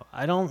radio.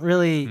 I don't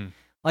really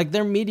like,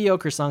 they're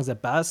mediocre songs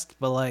at best,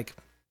 but like,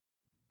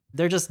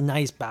 they're just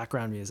nice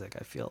background music,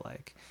 I feel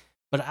like.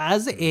 But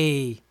as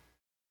a...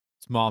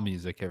 Small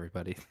music,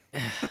 everybody.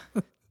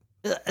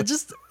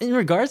 Just in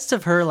regards to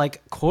her,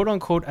 like, quote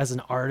unquote, as an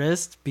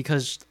artist,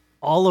 because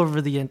all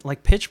over the...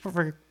 Like,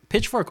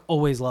 Pitchfork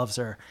always loves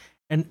her.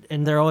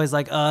 And they're always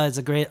like, it's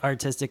a great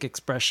artistic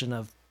expression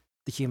of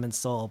the human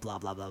soul, blah,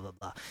 blah, blah, blah,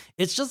 blah.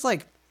 It's just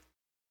like...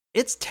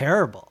 It's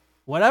terrible.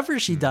 Whatever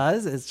she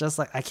does, it's just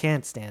like, I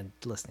can't stand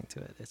listening to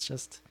it. It's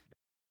just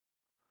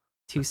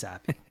too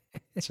sappy.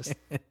 It's just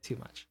too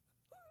much.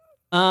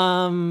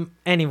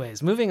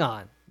 Anyways, moving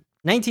on.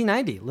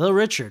 1990, Little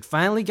Richard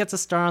finally gets a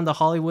star on the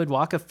Hollywood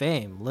Walk of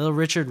Fame. Little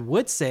Richard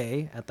would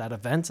say at that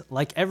event,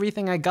 like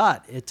everything I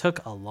got, it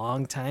took a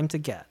long time to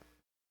get.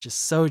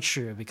 Just so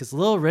true, because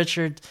Little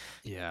Richard,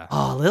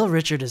 Little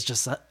Richard is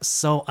just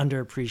so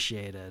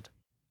underappreciated.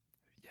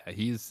 Yeah,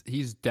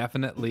 he's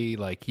definitely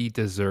like, he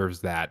deserves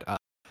that.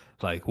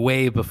 Like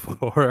way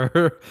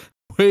before,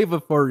 way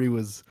before he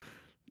was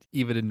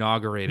even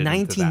inaugurated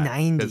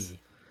 1990. into that.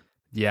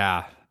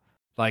 Yeah,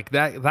 like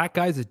that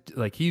guy's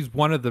like, he's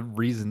one of the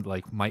reasons,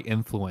 like, my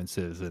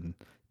influences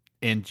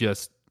and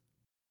just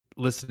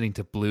listening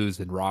to blues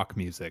and rock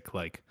music.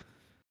 Like,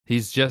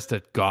 he's just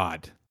a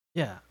god.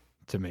 Yeah.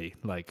 To me,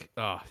 like,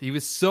 he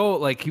was so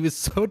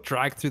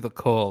dragged through the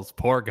coals.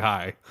 Poor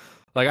guy.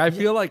 Like, I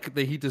feel like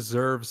that he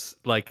deserves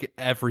like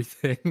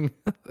everything,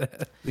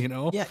 you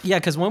know? Yeah,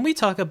 because when we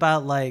talk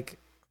about, like,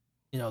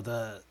 you know,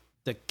 the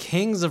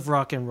kings of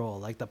rock and roll,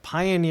 like the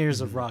pioneers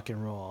of rock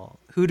and roll,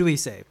 who do we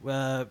say?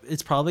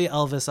 It's probably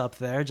Elvis up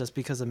there, just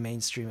because of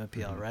mainstream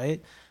appeal,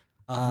 right?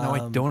 No,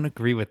 I don't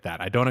agree with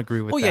that. I don't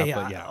agree with that. Yeah.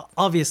 But yeah,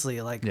 obviously,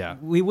 like,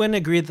 we wouldn't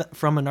agree that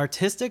from an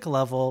artistic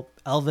level,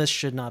 Elvis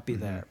should not be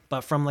there.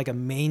 But from like a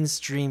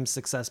mainstream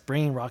success,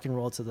 bringing rock and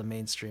roll to the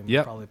mainstream,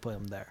 we'd probably put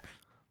him there.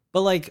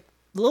 But like,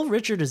 Little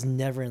Richard is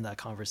never in that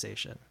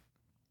conversation.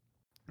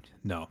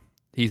 No,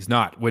 he's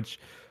not. Which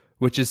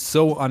is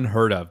so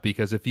unheard of,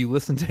 because if you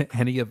listen to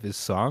any of his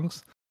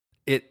songs,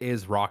 it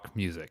is rock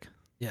music.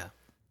 Yeah.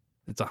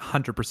 It's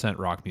 100%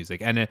 rock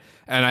music, and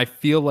I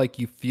feel like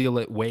you feel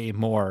it way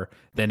more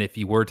than if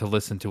you were to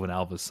listen to an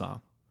Elvis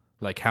song,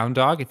 like Hound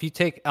Dog. If you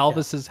take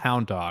Elvis's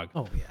Hound Dog,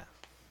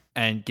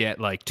 and get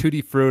like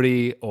Tutti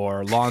Frutti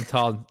or Long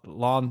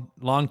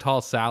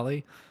Tall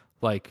Sally,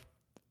 like,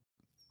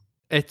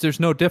 there's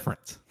no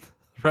difference,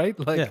 right?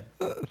 Like,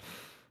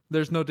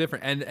 there's no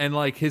difference, and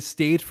like his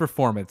stage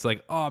performance,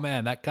 like, oh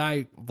man, that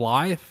guy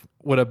live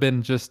would have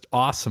been just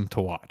awesome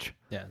to watch.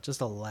 Yeah,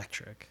 just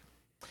electric.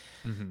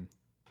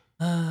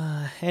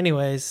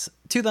 Anyways,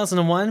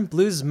 2001,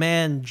 blues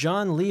man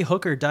John Lee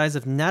Hooker dies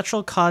of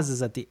natural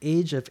causes at the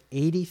age of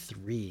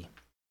 83.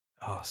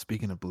 Oh,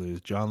 speaking of blues,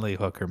 John Lee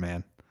Hooker,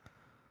 man.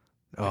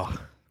 Oh,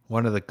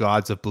 one of the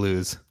gods of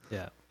blues.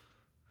 Yeah,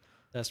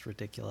 that's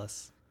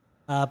ridiculous.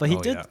 But he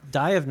did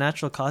die of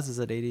natural causes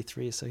at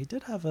 83, so he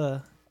did have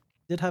a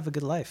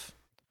good life.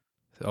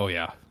 Oh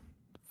yeah,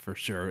 for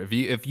sure.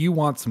 If you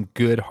want some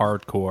good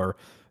hardcore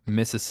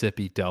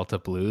Mississippi Delta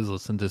blues,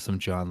 listen to some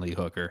John Lee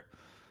Hooker.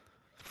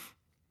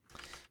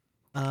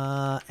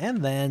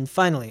 And then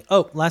finally,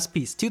 last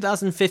piece,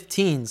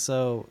 2015.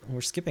 So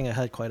we're skipping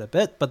ahead quite a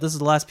bit, but this is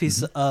the last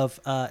piece of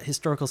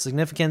historical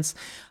significance.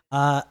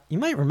 You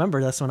might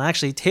remember this one,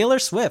 actually. Taylor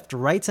Swift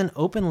writes an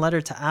open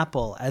letter to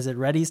Apple as it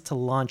readies to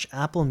launch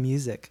Apple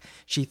Music.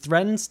 She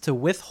threatens to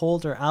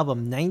withhold her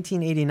album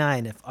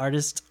 1989 if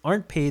artists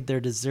aren't paid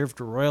their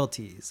deserved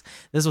royalties.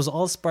 This was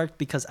all sparked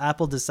because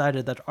Apple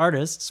decided that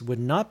artists would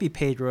not be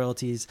paid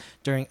royalties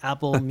during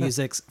Apple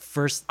Music's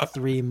first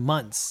 3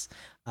 months.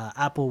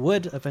 Apple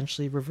would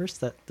eventually reverse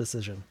that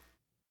decision.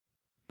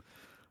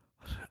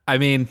 I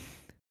mean,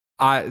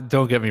 I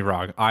don't get me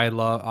wrong. I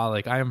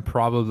am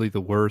probably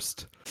the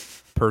worst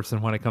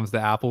person when it comes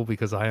to Apple,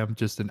 because I am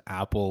just an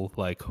Apple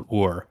like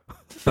whore.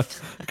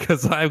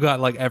 Because I've got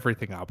like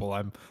everything Apple.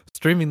 I'm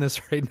streaming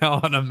this right now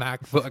on a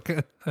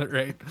MacBook,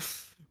 right?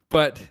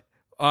 But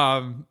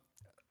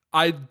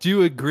I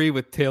do agree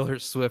with Taylor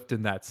Swift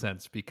in that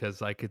sense,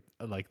 because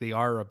they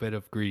are a bit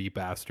of greedy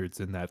bastards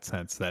in that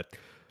sense that,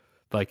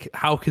 like,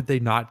 how could they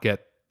not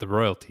get the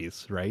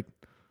royalties, right?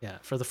 Yeah,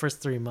 for the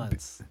first 3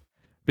 months.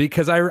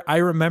 Because I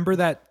remember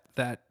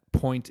that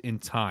point in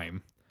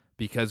time,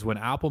 because when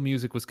Apple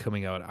Music was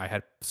coming out, I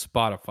had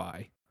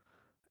Spotify,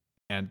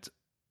 and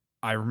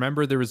I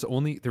remember there was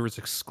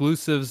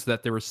exclusives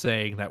that they were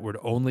saying that would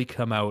only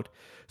come out.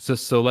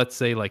 So let's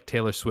say like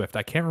Taylor Swift.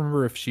 I can't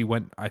remember if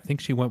I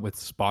think she went with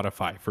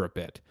Spotify for a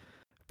bit,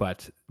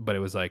 but it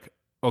was like,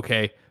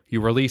 okay,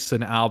 you release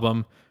an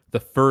album, the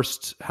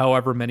first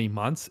however many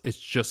months, it's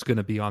just going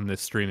to be on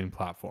this streaming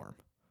platform,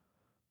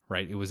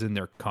 right? It was in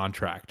their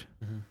contract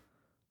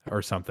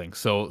or something.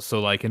 So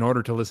like, in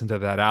order to listen to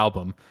that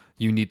album,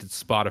 you needed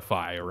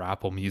Spotify or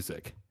Apple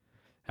Music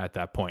at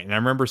that point. And I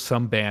remember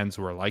some bands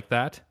were like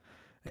that.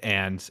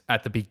 And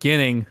at the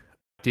beginning,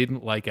 I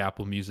didn't like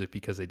Apple Music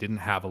because they didn't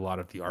have a lot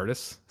of the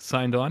artists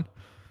signed on.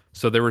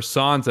 So there were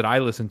songs that I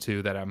listened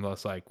to that I'm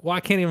just like, well, I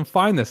can't even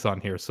find this on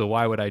here, so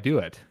why would I do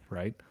it,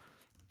 right?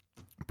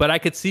 But I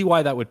could see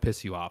why that would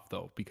piss you off,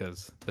 though,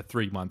 because the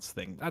 3 months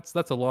thing, that's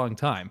a long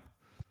time,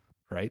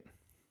 right?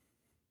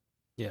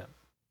 Yeah.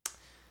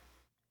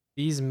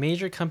 These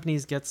major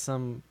companies get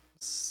some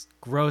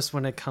gross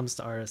when it comes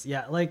to artists.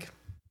 Yeah, like,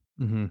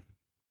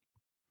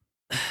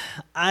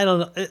 I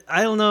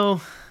don't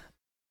know.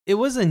 It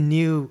was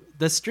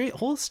the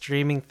whole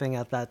streaming thing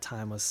at that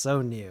time was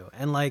so new,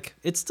 and like,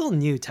 it's still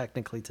new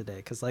technically today,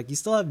 because like, you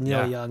still have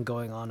Neil Young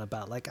going on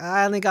about like,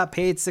 I only got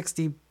paid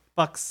 $60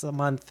 a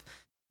month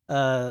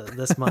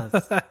this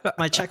month.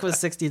 My check was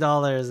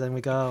 $60, and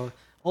we go,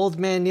 old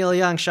man Neil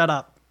Young, shut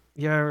up,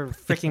 you're a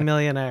freaking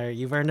millionaire,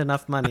 you've earned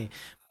enough money.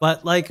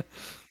 But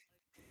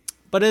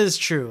but it is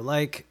true.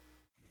 Like,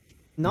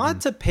 not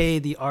to pay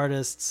the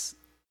artists,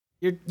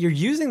 you're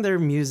using their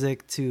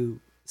music to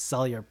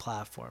sell your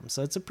platform.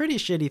 So it's a pretty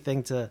shitty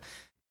thing to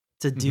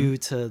do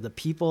to the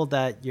people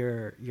that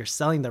you're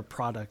selling their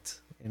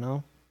product,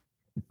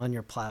 on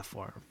your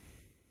platform.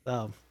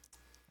 So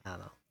I don't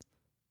know.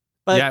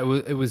 But yeah,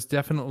 it was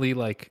definitely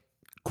like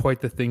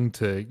quite the thing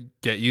to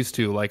get used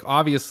to. Like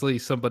obviously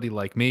somebody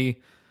like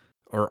me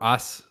or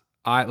us,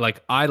 I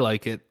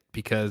like it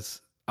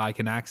because I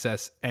can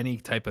access any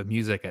type of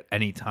music at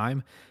any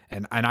time,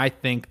 and I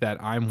think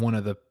that I'm one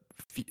of the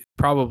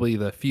probably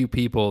the few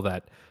people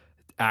that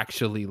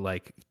actually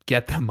like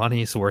get the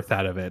money's worth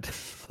out of it.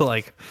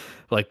 like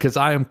because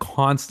I am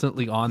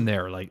constantly on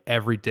there like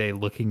every day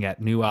looking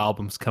at new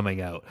albums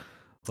coming out,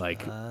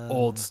 like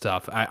old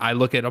stuff. I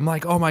look at, I'm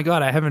like, oh my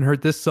god, I haven't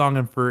heard this song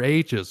in for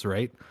ages,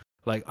 right?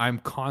 Like I'm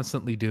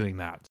constantly doing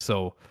that.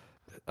 So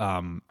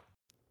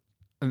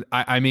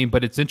I mean,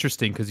 but it's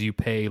interesting because you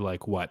pay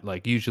like what?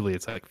 Like usually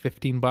it's like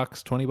 $15,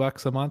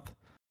 $20 a month.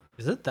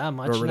 is it that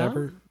much or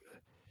whatever?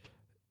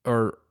 now?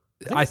 Or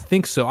I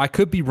think so. I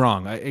could be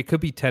wrong. It could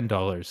be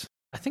 $10.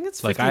 I think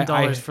it's Like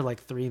 $15 for like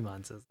 3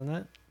 months, isn't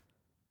it?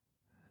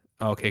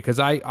 Okay, because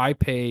I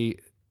pay,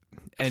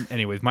 and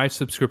anyways, my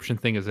subscription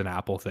thing is an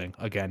Apple thing.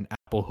 Again,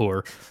 Apple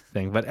whore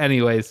thing. But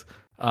anyways,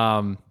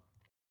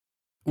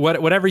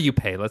 whatever you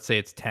pay, let's say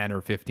it's $10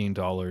 or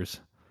 $15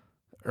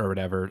 or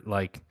whatever.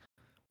 Like,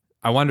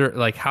 I wonder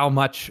like how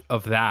much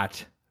of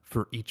that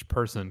for each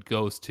person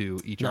goes to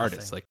each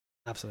artist. Like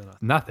absolutely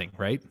nothing,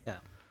 right? Yeah.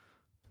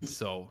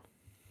 So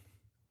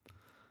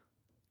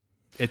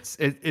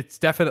it's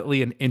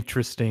definitely an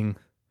interesting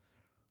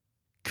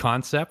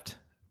concept,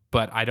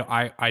 but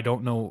I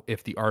don't know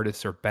if the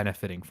artists are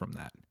benefiting from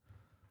that.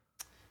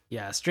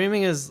 Yeah,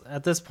 streaming is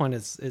at this point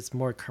it's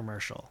more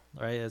commercial,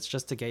 right? It's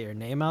just to get your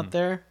name out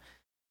there,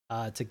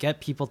 to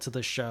get people to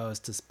the shows,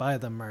 to buy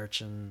the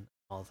merch and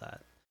all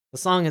that. The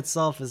song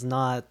itself is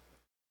not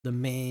the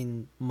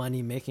main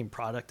money making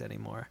product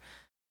anymore.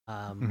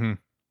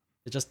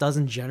 It just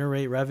doesn't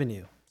generate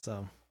revenue.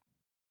 So,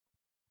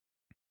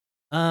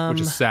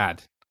 which is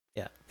sad.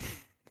 Yeah.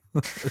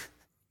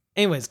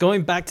 Anyways,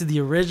 going back to the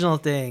original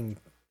thing,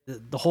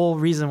 the whole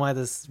reason why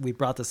we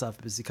brought this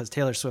up is because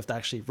Taylor Swift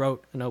actually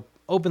wrote an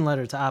open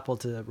letter to Apple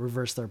to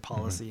reverse their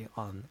policy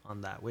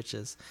on that, which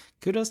is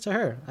kudos to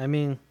her. I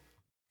mean,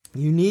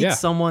 you need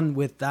someone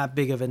with that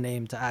big of a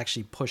name to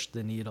actually push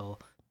the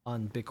needle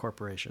on big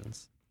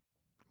corporations.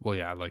 Well,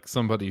 yeah, like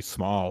somebody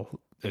small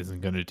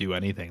isn't going to do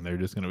anything. They're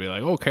just going to be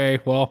like, okay,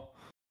 well,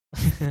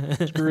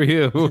 screw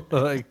you.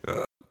 Like,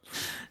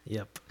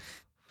 yep.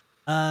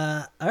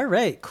 All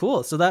right,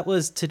 cool. So that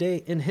was Today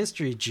in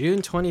History,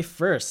 June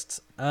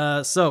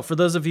 21st. So for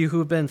those of you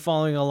who've been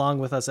following along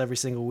with us every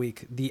single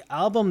week, the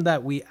album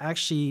that we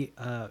actually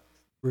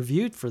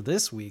reviewed for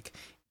this week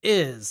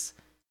is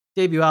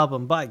debut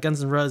album by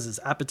Guns N' Roses,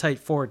 Appetite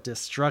for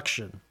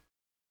Destruction.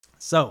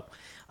 So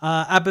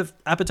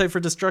Appetite for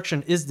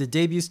Destruction is the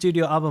debut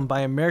studio album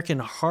by American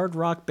hard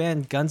rock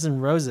band Guns N'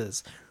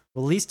 Roses.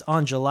 Released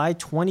on July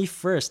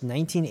 21st,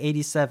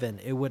 1987,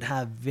 it would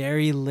have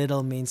very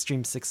little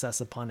mainstream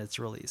success upon its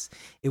release.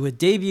 It would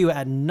debut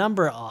at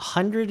number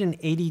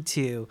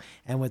 182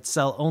 and would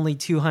sell only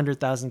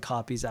 200,000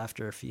 copies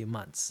after a few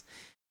months.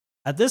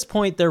 At this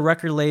point, their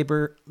record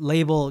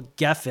label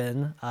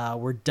Geffen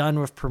were done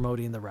with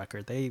promoting the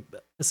record. They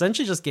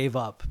essentially just gave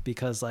up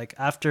because like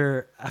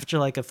after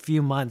like a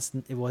few months,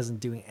 it wasn't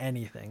doing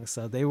anything.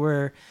 So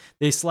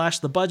they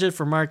slashed the budget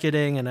for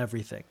marketing and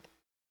everything.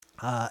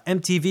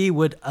 MTV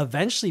would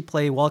eventually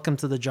play Welcome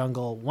to the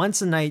Jungle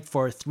once a night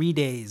for 3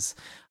 days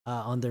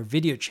on their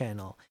video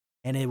channel,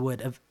 and it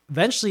would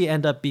eventually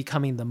end up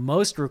becoming the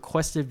most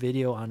requested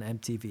video on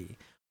MTV.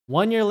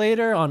 1 year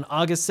later, on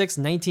August 6,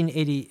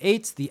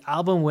 1988, the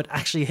album would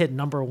actually hit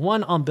number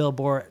 1 on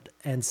Billboard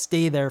and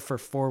stay there for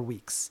 4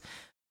 weeks.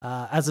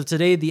 As of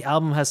today, the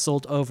album has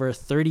sold over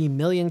 30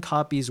 million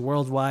copies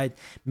worldwide,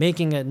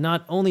 making it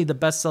not only the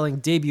best-selling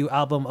debut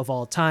album of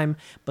all time,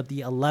 but the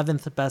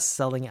 11th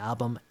best-selling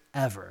album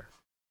ever.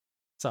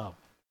 So,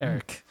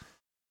 Eric,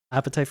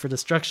 Appetite for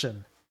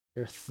Destruction,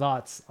 your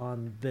thoughts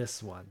on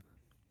this one?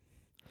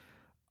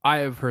 I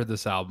have heard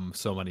this album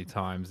so many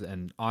times,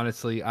 and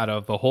honestly, out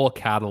of the whole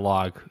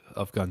catalog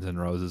of Guns N'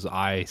 Roses,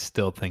 I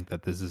still think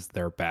that this is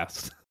their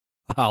best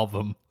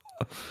album.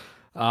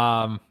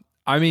 I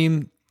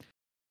mean,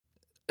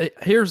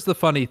 here's the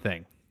funny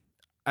thing.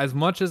 As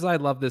much as I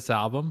love this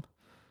album,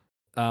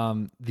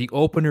 the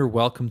opener,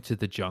 Welcome to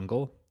the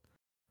Jungle,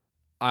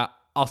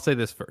 I'll say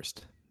this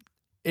first.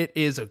 It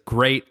is a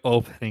great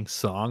opening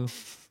song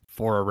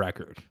for a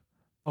record.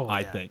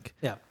 I think.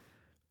 Yeah.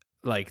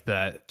 Like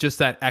just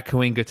that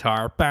echoing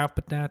guitar, right?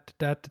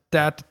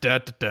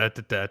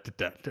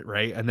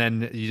 And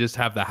then you just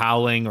have the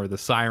howling or the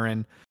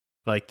siren.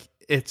 Like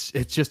it's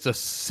just a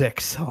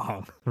sick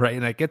song, right?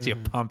 And it gets you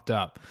pumped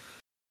up.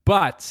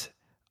 But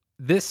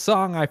this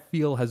song, I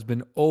feel, has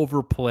been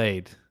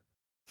overplayed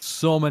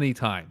so many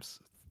times.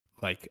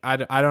 Like I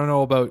don't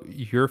know about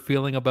your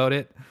feeling about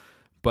it,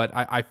 but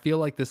I feel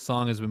like this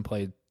song has been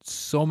played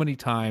so many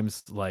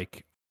times,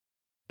 like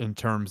in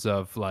terms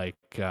of like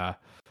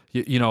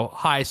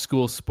high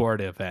school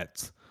sport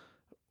events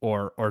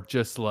or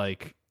just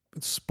like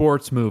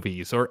sports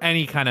movies or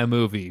any kind of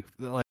movie.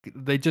 Like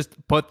they just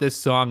put this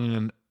song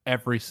in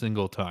every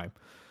single time.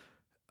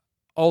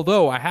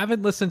 Although I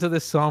haven't listened to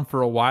this song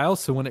for a while,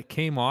 so when it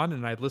came on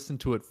and I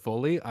listened to it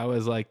fully, I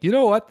was like, you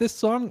know what, this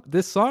song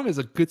is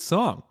a good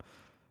song.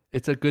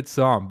 It's a good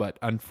song, but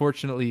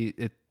unfortunately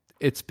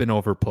it's been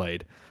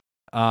overplayed.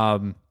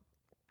 Um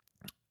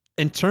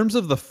in terms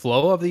of the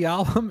flow of the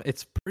album,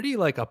 it's pretty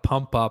like a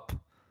pump up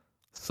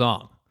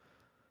song.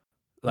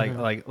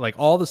 Like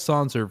all the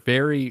songs are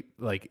very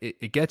like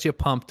it gets you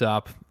pumped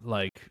up.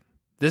 Like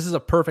this is a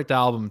perfect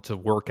album to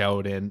work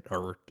out in,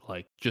 or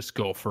like just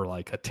go for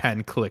like a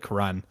 10-click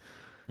run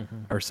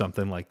or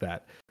something like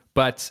that.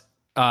 But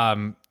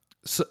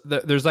so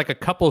there's like a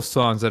couple of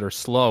songs that are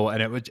slow,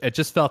 and it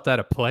just felt out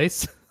of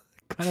place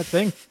kind of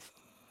thing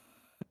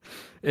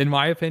in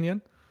my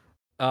opinion.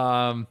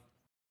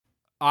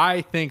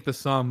 I think the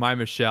song My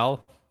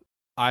Michelle,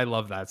 I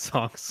love that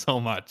song so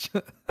much.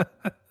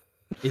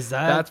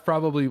 That's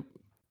probably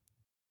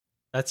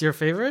that's your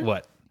favorite?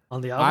 What?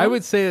 On the album? I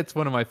would say it's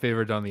one of my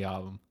favorites on the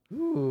album.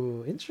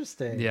 Ooh,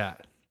 interesting. Yeah.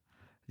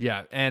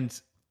 Yeah,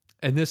 and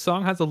this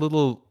song has a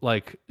little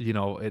like,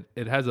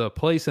 it has a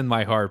place in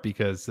my heart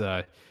because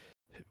a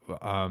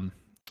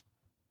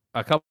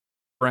couple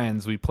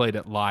friends, we played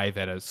it live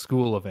at a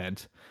school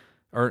event.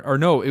 Or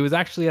no, it was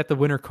actually at the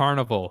Winter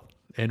Carnival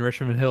in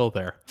Richmond Hill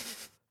there.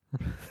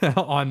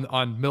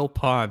 on Mill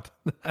Pond.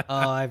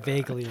 Oh, I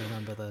vaguely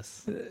remember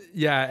this.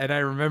 Yeah, and I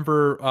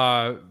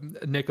remember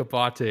Nick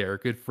Abate, our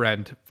good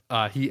friend,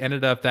 he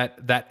ended up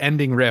that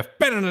ending riff.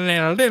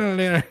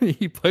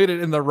 He played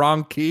it in the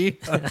wrong key,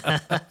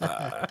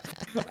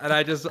 and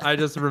I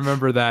just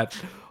remember that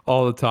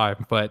all the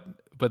time.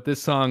 But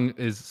this song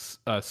is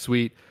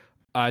sweet.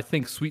 I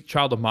think "Sweet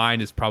Child of Mine"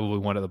 is probably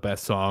one of the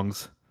best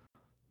songs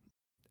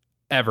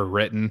ever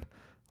written.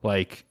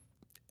 Like.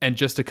 And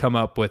just to come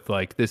up with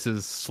like, this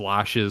is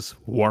Slash's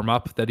warm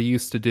up that he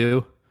used to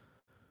do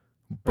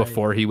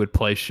before he would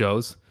play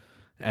shows.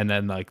 And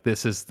then like,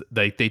 this is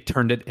they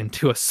turned it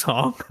into a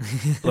song.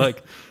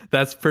 Like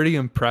that's pretty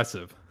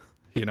impressive,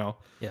 Yeah.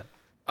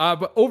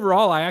 But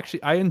overall, I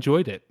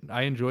enjoyed it.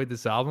 I enjoyed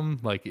this album.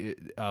 Like,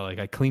 like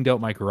I cleaned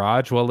out my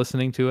garage while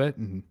listening to it,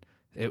 and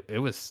it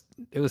was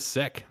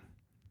sick.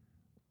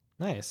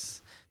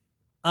 Nice.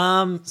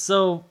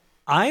 So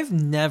I've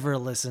never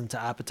listened to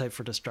Appetite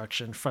for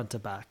Destruction front to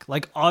back.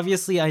 Like,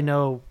 obviously, I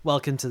know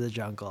Welcome to the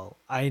Jungle.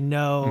 I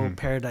know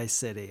Paradise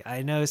City.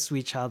 I know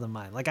Sweet Child of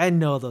Mine. Like, I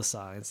know those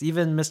songs.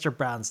 Even Mr.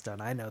 Brownstone,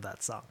 I know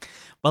that song.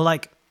 But,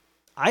 like,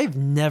 I've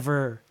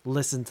never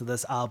listened to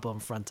this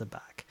album front to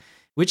back,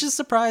 which is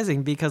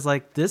surprising because,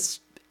 like,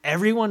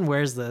 everyone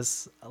wears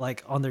this,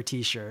 like, on their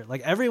t-shirt.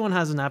 Like, everyone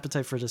has an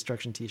Appetite for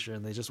Destruction t-shirt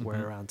and they just wear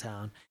it around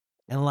town.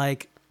 And,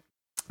 like,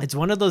 it's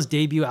one of those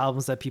debut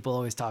albums that people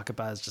always talk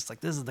about. It's just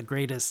like, this is the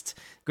greatest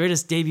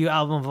debut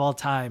album of all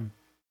time.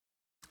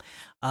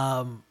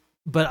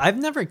 But I've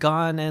never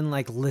gone and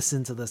like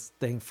listened to this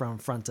thing from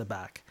front to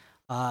back.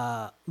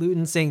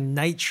 Luton saying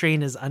Night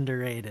Train is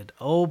underrated.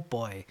 Oh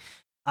boy.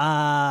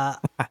 I'm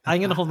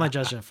going to hold my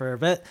judgment for a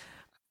bit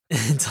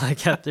until I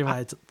get through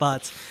my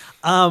thoughts.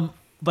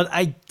 But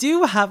I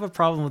do have a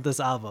problem with this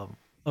album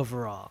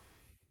overall.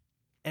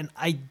 And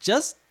I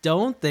just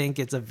don't think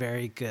it's a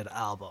very good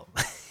album.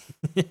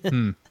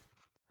 I'm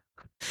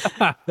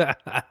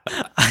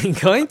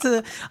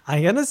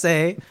gonna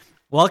say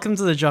Welcome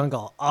to the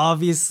Jungle,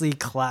 obviously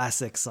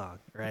classic song,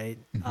 right?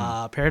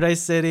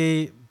 Paradise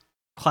City,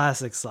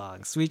 classic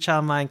song. Sweet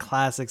Child of Mine,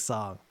 classic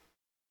song.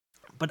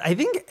 But I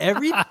think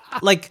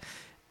like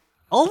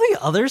all the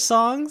other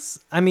songs,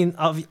 I mean,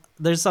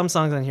 there's some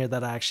songs on here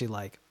that I actually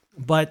like,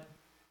 but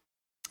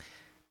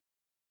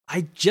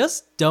I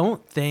just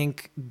don't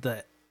think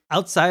that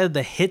outside of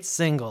the hit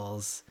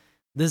singles,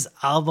 this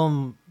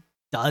album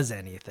does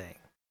anything.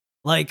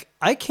 Like,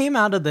 I came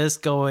out of this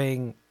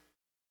going,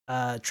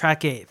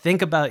 track 8,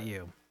 Think About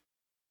You.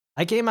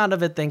 I came out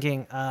of it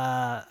thinking,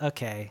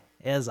 okay,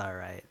 it's all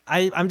right.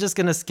 I'm just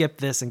going to skip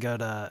this and go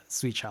to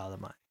Sweet Child of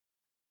Mine.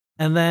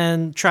 And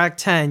then track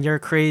 10, You're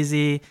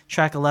Crazy.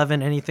 Track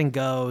 11, Anything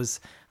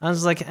Goes. I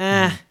was like,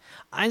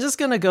 I'm just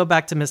going to go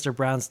back to Mr.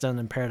 Brownstone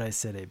and Paradise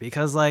City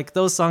because, like,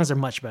 those songs are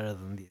much better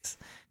than these.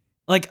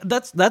 Like,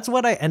 that's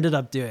what I ended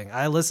up doing.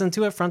 I listened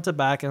to it front to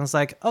back and it's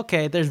like,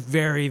 okay, there's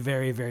very,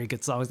 very, very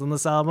good songs on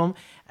this album.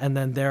 And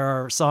then there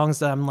are songs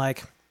that I'm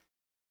like,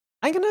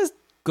 I'm going to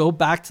go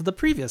back to the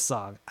previous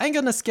song. I'm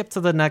going to skip to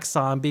the next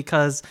song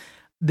because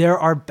there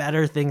are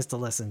better things to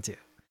listen to.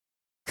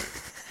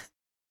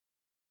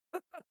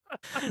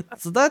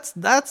 So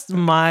that's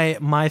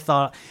my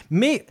thought.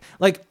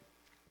 Like,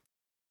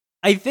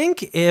 I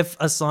think if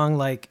a song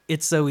like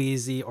It's So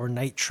Easy or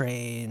Night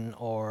Train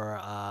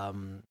or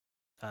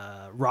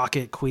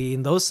Rocket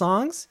Queen, those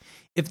songs,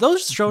 if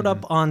those showed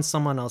up on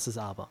someone else's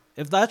album,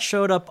 if that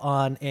showed up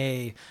on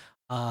a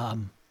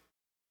I'm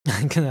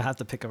gonna have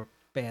to pick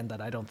band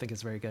that I don't think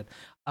is very good.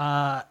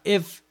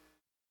 If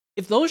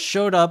those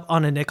showed up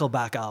on a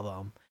Nickelback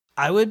album,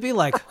 I would be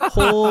like,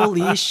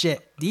 holy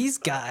shit, these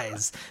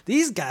guys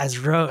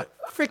wrote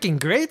freaking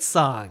great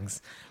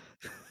songs.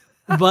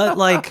 But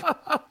like,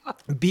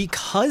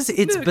 because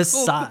it's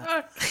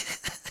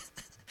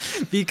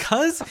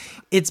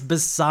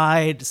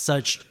beside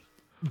such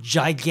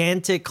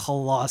gigantic,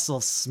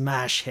 colossal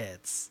smash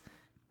hits,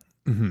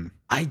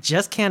 I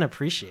just can't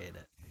appreciate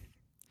it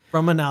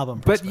from an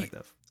album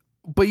perspective.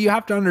 But you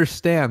have to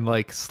understand,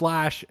 like,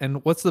 Slash,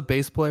 and what's the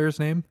bass player's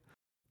name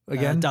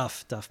again?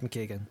 Duff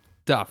McKagan.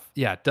 Duff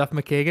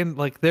McKagan.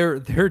 Like,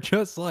 they're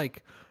just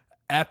like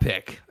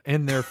epic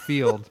in their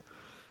field.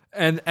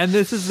 and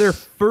this is their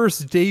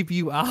first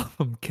debut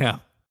album,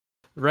 Cam.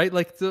 Right?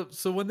 Like,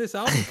 so when this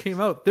album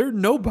came out, they're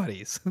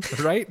nobodies,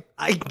 right?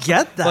 I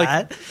get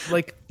that.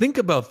 Like think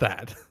about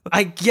that.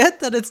 I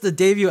get that it's the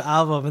debut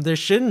album and there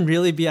shouldn't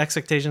really be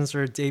expectations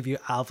for a debut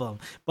album.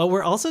 But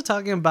we're also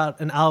talking about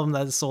an album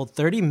that has sold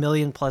 30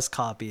 million plus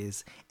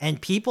copies.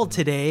 And people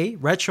today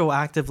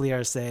retroactively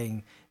are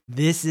saying,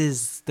 this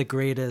is the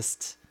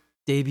greatest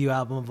debut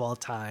album of all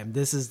time.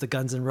 This is the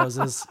Guns N'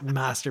 Roses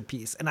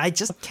masterpiece. And I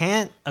just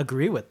can't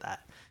agree with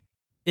that.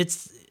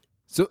 It's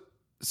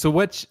so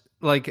what,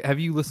 like, have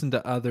you listened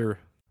to other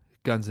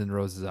Guns N'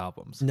 Roses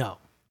albums? No.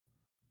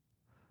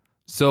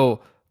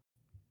 So,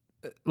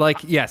 like,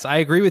 yes, I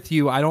agree with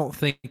you. I don't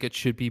think it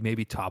should be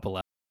maybe top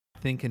 11. I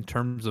think in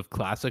terms of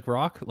classic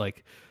rock,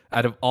 like,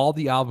 out of all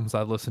the albums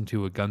I've listened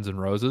to with Guns N'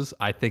 Roses,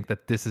 I think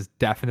that this is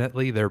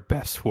definitely their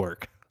best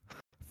work.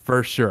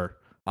 For sure.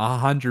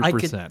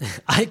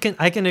 100%.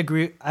 I can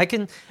agree. I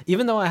can,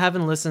 even though I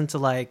haven't listened to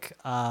like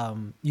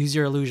Use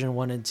Your Illusion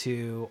 1 and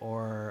 2,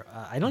 or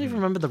I don't even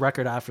remember the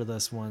record after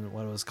this one,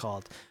 what it was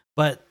called.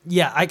 But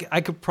yeah,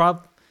 I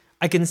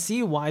can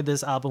see why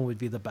this album would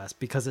be the best,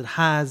 because it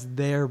has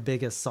their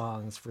biggest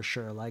songs for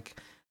sure. Like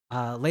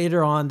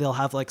later on, they'll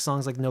have like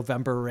songs like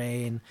November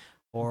Rain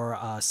or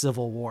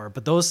Civil War.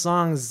 But those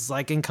songs,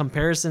 like in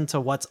comparison to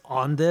what's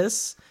on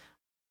this,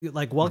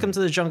 like Welcome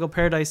to the Jungle,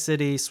 Paradise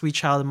City, Sweet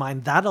Child of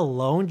Mine, that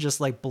alone just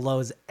like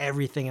blows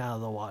everything out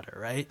of the water,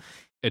 right?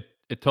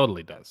 It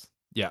totally does.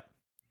 Yeah.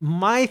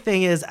 My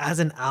thing is, as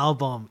an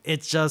album,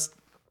 it's just,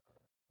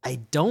 I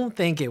don't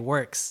think it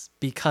works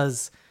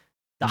because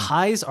the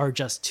highs are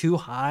just too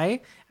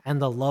high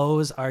and the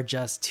lows are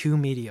just too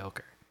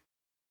mediocre.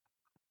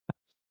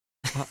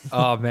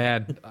 Oh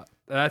man,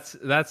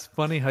 that's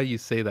funny how you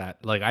say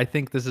that. Like, I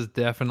think this is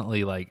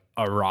definitely like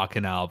a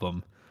rockin'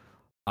 album.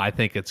 I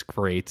think it's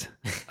great.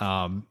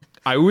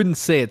 I wouldn't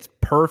say it's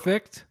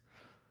perfect,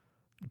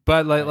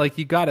 but like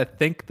you got to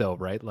think though,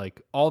 right?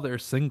 Like all their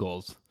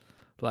singles,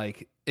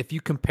 like if you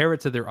compare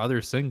it to their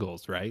other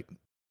singles, right?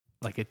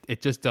 Like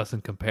it just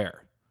doesn't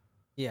compare.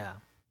 Yeah.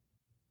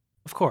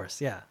 Of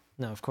course. Yeah.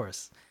 No, of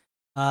course.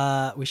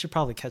 We should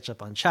probably catch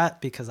up on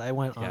chat because I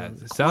went on.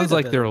 It sounds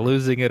like they're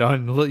losing it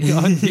on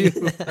you.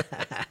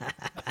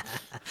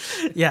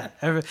 Yeah.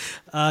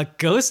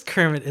 Ghost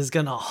Kermit is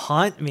going to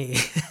haunt me.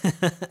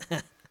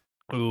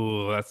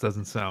 Ooh, that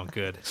doesn't sound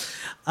good.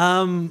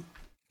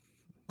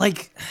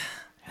 Like,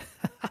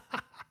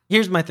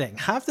 here's my thing.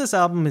 Half this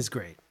album is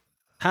great.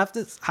 Half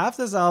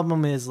this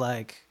album is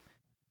like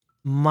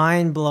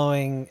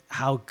mind-blowing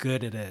how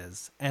good it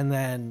is. And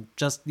then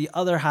just the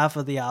other half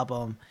of the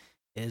album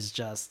is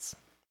just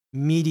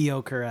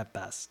mediocre at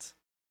best.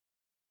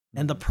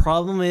 And the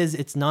problem is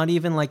it's not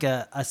even like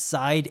a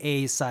side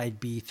A,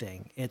 side B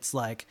thing. It's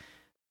like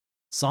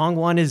song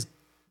 1 is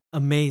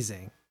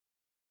amazing.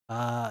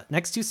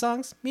 Next 2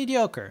 songs,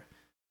 mediocre.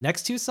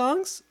 Next 2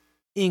 songs,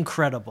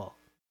 incredible.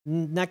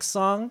 Next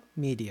song,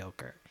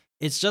 mediocre.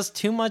 It's just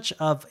too much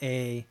of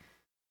a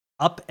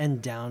up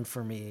and down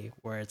for me,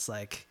 where it's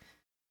like,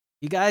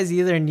 you guys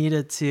either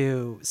needed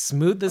to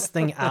smooth this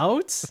thing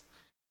out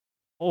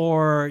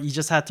or you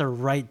just had to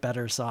write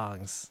better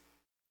songs.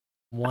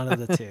 One of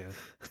the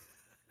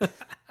two.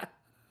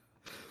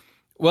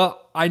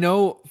 Well, I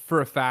know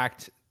for a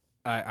fact,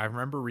 I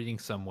remember reading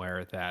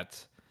somewhere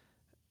that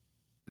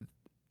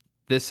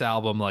this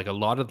album, like a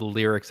lot of the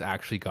lyrics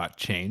actually got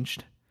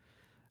changed,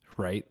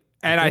 right?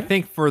 And I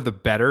think for the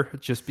better,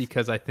 just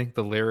because I think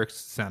the lyrics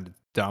sounded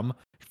dumb.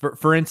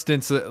 For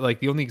instance,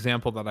 like the only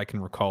example that I can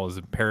recall is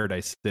in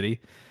Paradise City.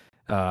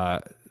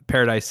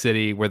 Paradise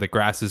City, where the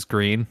grass is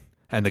green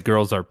and the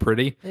girls are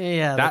pretty.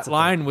 Yeah, that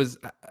line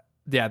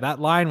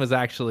was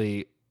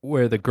actually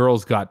where the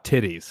girls got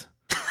titties.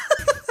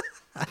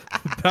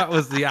 That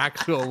was the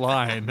actual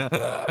line.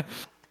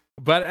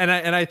 But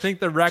I think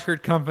the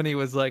record company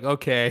was like,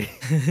 okay,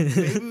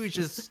 maybe we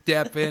should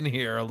step in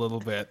here a little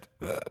bit.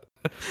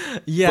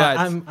 Yeah,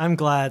 but I'm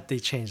glad they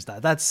changed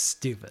that. That's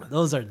stupid.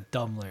 Those are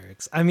dumb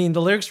lyrics. I mean,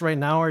 the lyrics right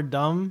now are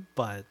dumb,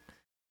 but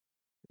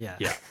yeah.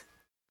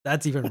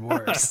 That's even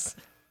worse.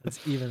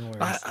 That's even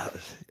worse.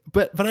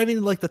 But I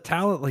mean, like the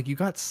talent, like you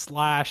got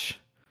Slash,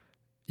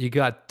 you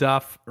got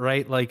Duff,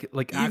 right? Like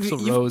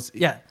Axl Rose.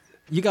 Yeah.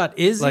 You got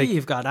Izzy, like,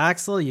 you've got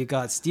Axl, you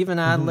got Steven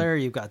Adler,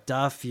 you've got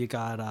Duff, you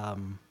got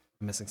I'm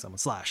missing someone,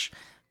 Slash.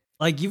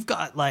 Like you've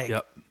got like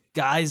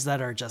guys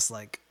that are just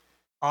like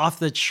off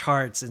the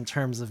charts in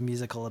terms of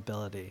musical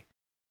ability.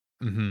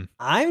 Mm-hmm.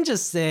 I'm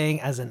just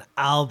saying, as an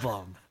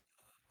album,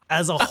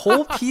 as a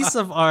whole piece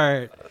of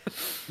art,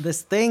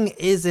 this thing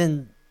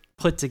isn't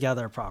put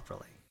together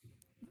properly.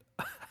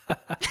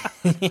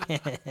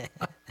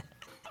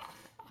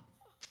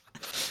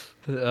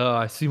 Oh,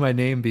 I see my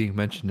name being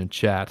mentioned in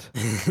chat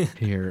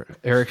here.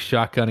 Eric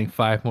shotgunning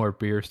 5 more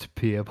beers to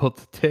be able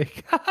to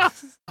take.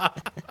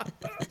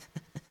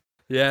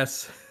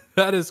 Yes,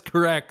 that is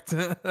correct.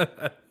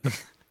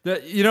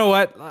 You know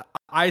what?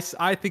 I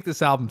think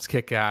this album's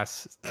kick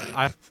ass.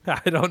 I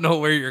don't know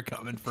where you're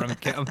coming from,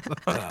 Kim.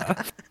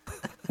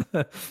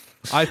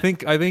 I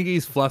think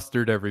he's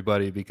flustered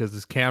everybody because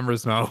his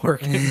camera's not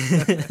working.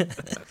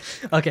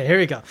 Okay, here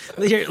we go.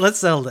 Here, let's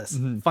settle this.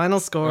 Mm-hmm. Final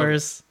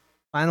scores,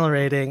 final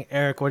rating.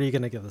 Eric, what are you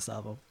gonna give this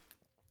album?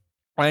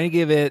 I'm gonna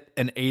give it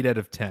an 8 out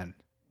of 10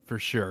 for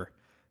sure.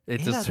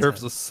 It 8 out of deserves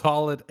 10. a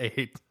solid 8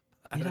 8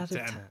 out out of of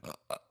 10. 10.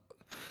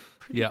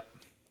 Yeah.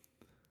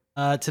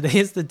 Today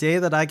is the day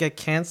that I get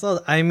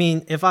canceled. I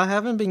mean, if I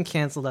haven't been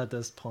canceled at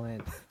this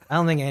point, I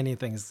don't think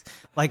anything's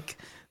like.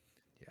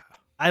 Yeah,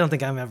 I don't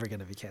think I'm ever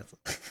gonna be canceled.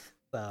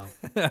 So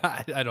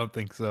I don't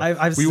think so.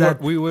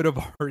 We would have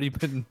already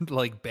been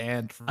like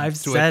banned from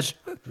I've Twitch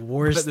said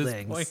worse at this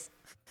things. point.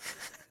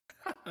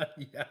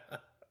 Yeah.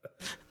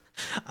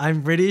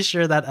 I'm pretty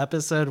sure that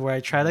episode where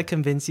I try to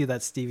convince you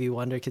that Stevie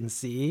Wonder can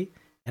see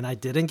and I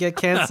didn't get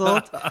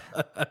canceled,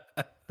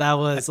 that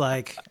was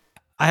like,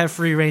 I have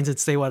free reign to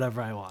say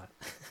whatever I want.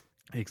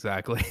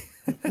 Exactly.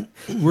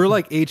 We're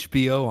like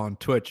HBO on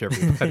Twitch,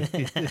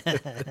 everybody.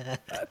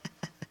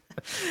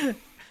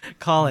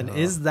 Colin,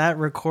 is that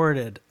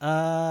recorded?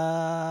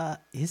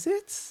 Is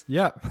it?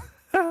 Yeah.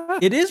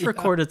 It is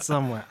recorded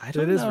somewhere. I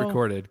don't know. It is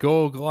recorded.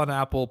 Go on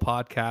Apple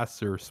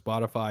Podcasts or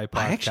Spotify Podcasts.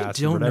 I actually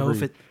don't know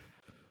if it.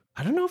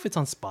 I don't know if it's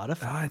on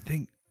Spotify. I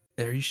think.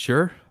 Are you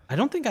sure? I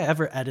don't think I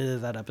ever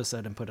edited that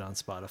episode and put it on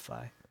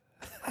Spotify.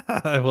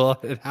 Well,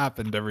 it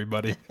happened,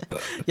 everybody.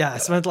 Yeah, I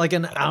spent like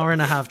an hour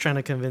and a half trying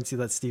to convince you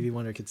that Stevie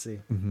Wonder could see.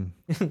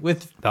 Mm-hmm.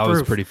 With that proof,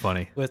 was pretty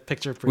funny. With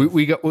picture proof.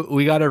 We got to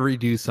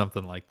redo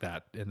something like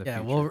that in the future.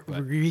 Yeah, we'll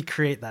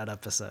recreate that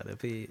episode. It'd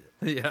be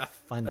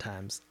fun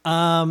times.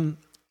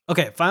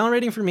 Okay, final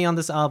rating for me on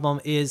this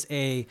album is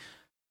a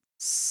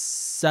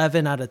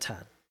 7 out of 10.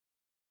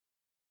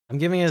 I'm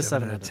giving it a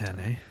 7 out of 10.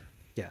 Eh?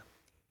 Yeah,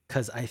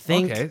 because I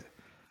think. Okay.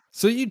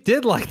 So you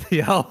did like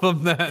the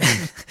album then?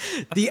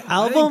 The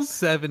album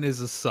 7 is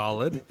a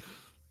solid.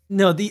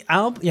 No, the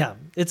album, yeah,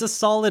 it's a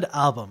solid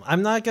album.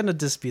 I'm not gonna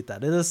dispute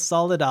that. It is a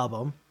solid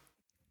album,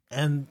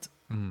 and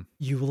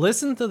you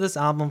listen to this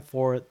album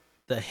for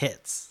the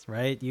hits,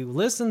 right? You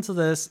listen to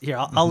this. Here,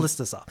 I'll list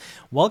this off.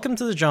 Welcome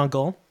to the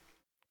Jungle,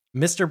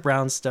 Mr.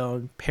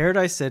 Brownstone,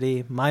 Paradise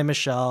City, My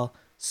Michelle,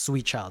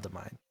 Sweet Child of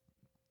Mine.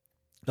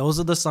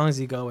 Those are the songs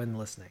you go in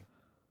listening.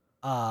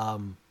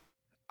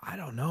 I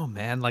don't know,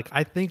 man. Like,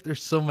 I think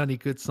there's so many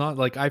good songs.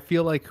 Like, I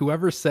feel like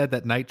whoever said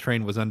that Night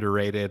Train was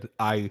underrated,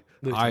 I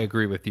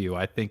agree with you.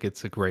 I think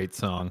it's a great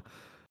song.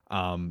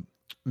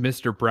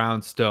 Mr.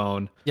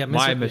 Brownstone,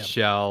 My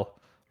Michelle,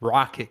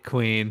 Rocket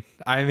Queen.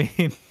 I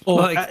mean,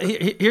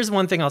 here's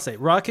one thing I'll say.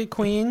 Rocket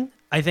Queen,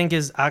 I think,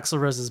 is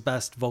Axl Rose's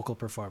best vocal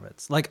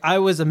performance. Like, I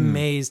was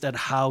amazed at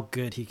how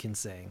good he can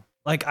sing.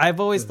 Like, I've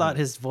always thought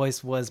his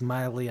voice was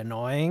mildly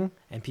annoying,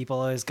 and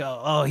people always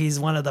go, oh, he's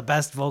one of the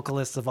best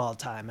vocalists of all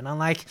time. And I'm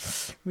like,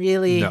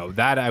 really? No,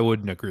 that I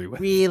wouldn't agree with.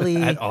 Really?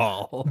 At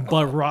all.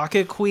 But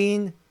Rocket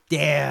Queen,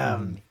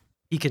 damn,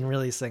 he can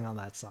really sing on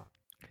that song.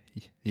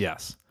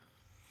 Yes.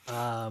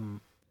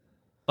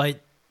 But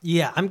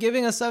yeah, I'm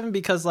giving a 7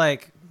 because,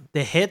 like,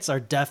 the hits are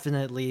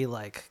definitely,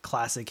 like,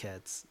 classic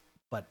hits.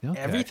 But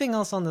everything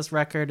else on this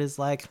record is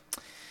like,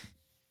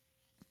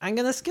 I'm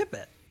going to skip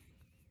it.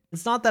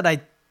 It's not that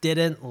I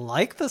didn't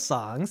like the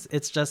songs.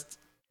 It's just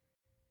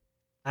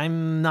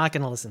I'm not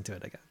going to listen to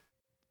it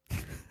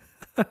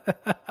again.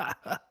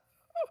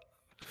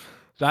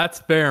 That's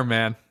fair,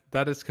 man.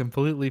 That is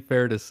completely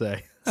fair to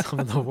say. Some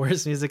of the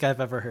worst music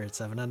I've ever heard.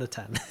 7 out of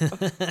 10.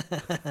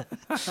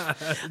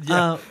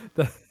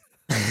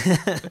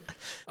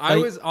 I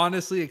was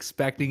honestly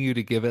expecting you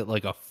to give it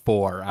like a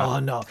 4. Oh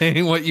no,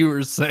 what you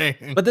were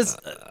saying. But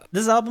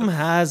this album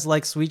has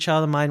like Sweet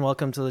Child of Mine,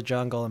 Welcome to the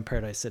Jungle, and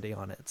Paradise City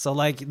on it. So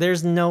like,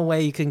 there's no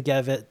way you can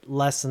give it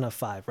less than a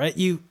 5, right?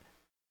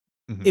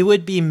 It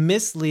would be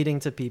misleading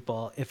to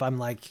people if I'm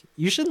like,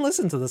 you shouldn't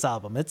listen to this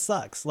album. It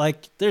sucks.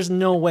 Like, there's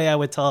no way I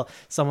would tell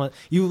someone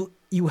you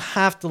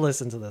have to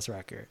listen to this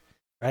record,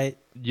 right?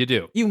 You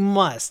do. You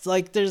must.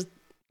 Like, there's,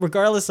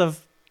 regardless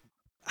of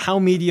how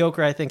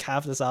mediocre I think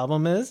half this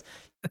album is,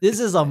 this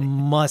is a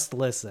must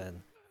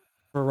listen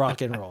for rock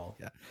and roll.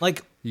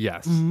 Like,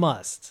 yes,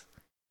 must,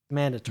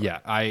 mandatory. Yeah,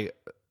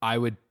 I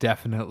would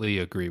definitely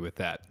agree with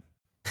that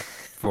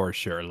for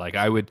sure. Like,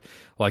 I would,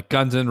 like,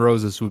 Guns N'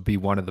 Roses would be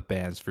one of the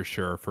bands for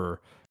sure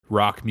for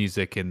rock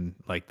music in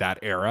like that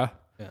era.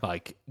 Yeah.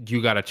 Like,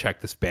 you got to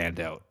check this band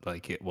out.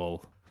 Like,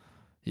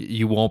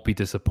 you won't be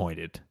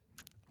disappointed.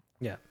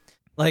 Yeah,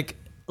 like,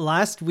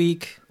 last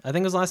week, I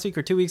think it was last week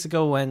or 2 weeks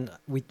ago when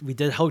we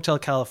did Hotel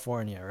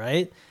California,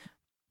 right?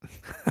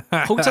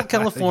 Hotel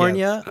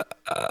California, Yes.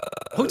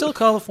 Hotel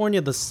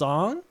California, the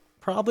song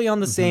probably on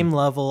the same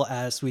level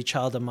as Sweet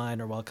Child of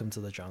Mine or Welcome to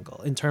the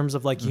Jungle in terms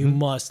of like you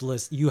must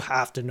listen, you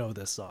have to know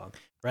this song,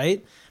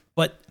 right?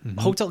 But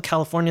Hotel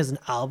California is an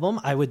album.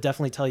 I would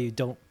definitely tell you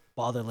don't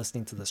bother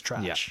listening to this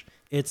trash.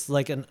 It's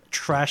like a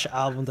trash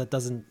album that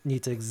doesn't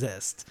need to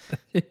exist,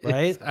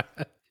 right?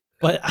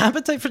 But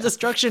Appetite for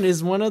Destruction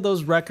is one of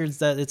those records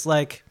that it's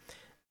like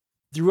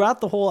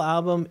throughout the whole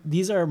album,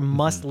 these are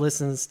must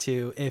listens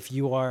to if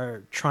you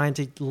are trying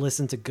to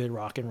listen to good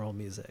rock and roll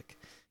music.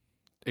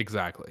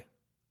 Exactly.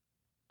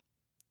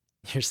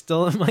 You're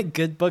still in my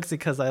good books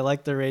because I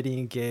like the rating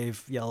you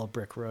gave Yellow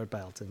Brick Road by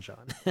Elton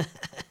John.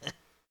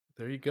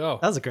 There you go.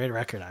 That was a great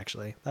record,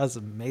 actually. That was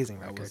an amazing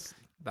record.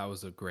 That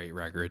was a great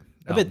record.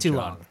 A bit too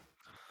long.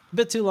 A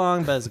bit too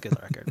long, but it's a good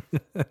record.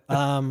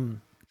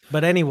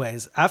 But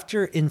anyways,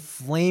 after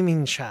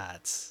inflaming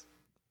chats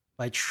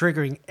by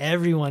triggering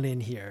everyone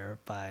in here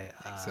by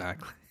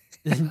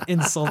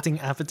insulting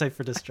Appetite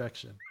for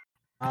Destruction,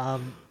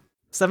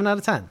 7 out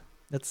of 10.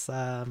 It's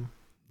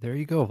there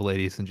you go,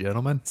 ladies and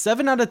gentlemen.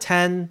 7 out of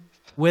 10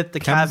 with the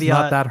Kevin's caveat.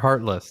 not that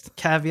heartless.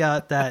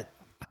 Caveat that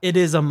it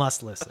is a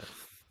must listen.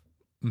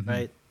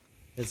 Right?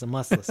 It's a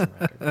must listen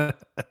record.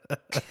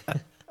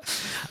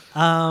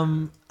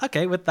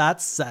 Okay, with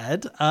that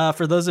said,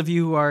 for those of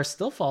you who are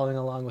still following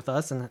along with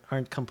us and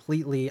aren't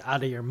completely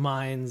out of your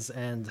minds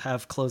and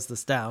have closed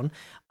this down,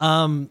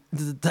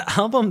 the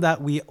album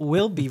that we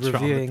will be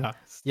reviewing,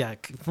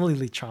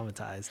 completely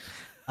traumatized.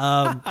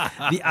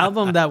 The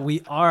album that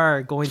we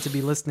are going to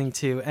be listening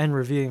to and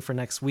reviewing for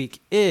next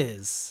week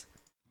is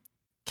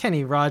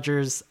Kenny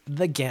Rogers'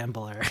 The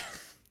Gambler.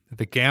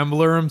 The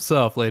gambler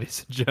himself,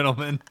 ladies and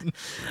gentlemen.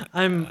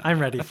 I'm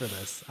ready for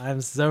this.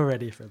 I'm so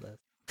ready for this.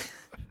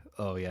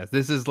 Oh yes,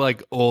 this is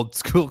like old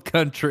school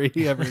country,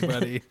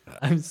 everybody.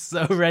 I'm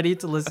so ready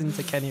to listen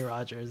to Kenny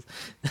Rogers.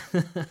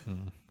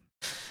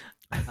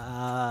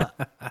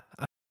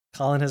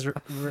 Colin has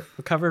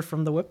recovered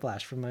from the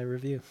whiplash from my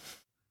review.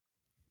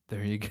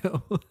 There you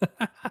go.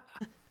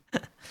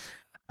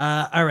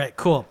 All right,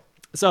 cool.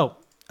 So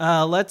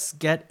let's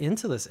get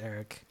into this,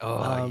 Eric.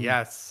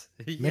 Yes.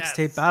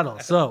 Mixtape battle.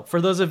 So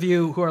for those of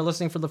you who are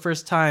listening for the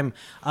first time,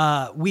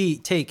 we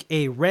take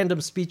a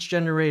random speech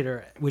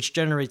generator, which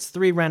generates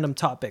 3 random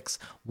topics.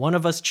 One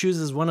of us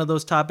chooses one of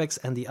those topics,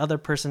 and the other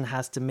person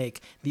has to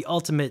make the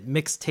ultimate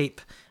mixtape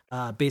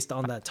based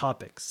on that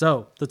topic.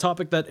 So the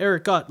topic that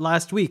Eric got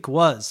last week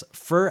was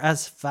fur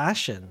as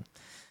fashion.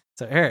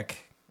 So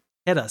Eric,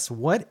 hit us.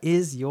 What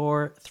is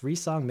your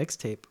 3-song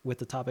mixtape with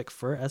the topic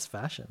fur as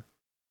fashion?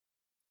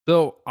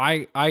 So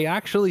I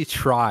actually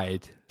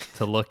tried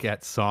to look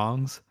at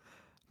songs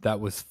that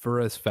was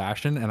fur as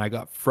fashion, and I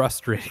got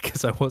frustrated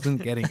because I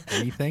wasn't getting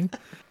anything.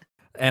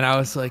 And I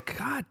was like,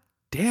 God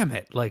damn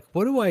it. Like,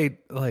 what do I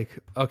like?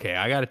 Okay,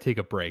 I got to take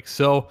a break.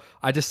 So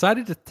I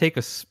decided to take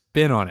a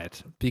spin on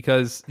it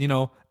because, you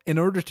know, in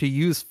order to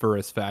use fur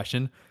as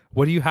fashion,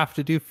 what do you have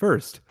to do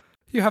first?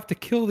 You have to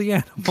kill the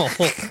animal.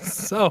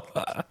 So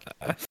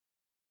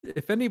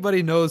if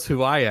anybody knows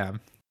who I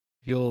am,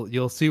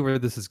 you'll see where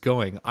this is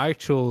going. I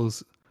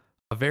chose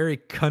a very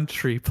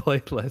country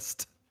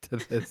playlist to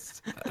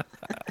this.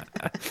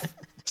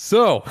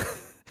 So,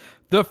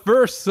 the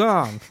first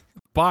song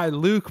by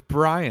Luke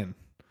Bryan.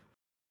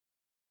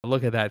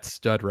 Look at that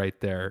stud right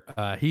there.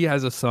 He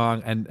has a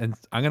song, and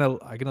I'm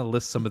gonna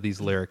list some of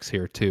these lyrics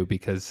here too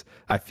because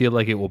I feel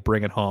like it will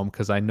bring it home.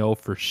 Because I know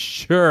for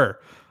sure,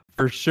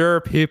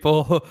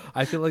 people.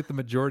 I feel like the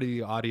majority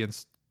of the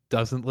audience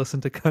doesn't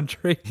listen to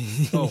country.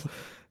 So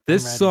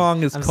this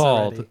song is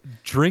called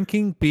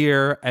 "Drinking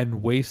Beer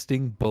and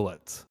Wasting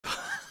Bullets."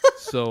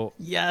 So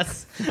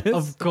yes,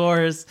 of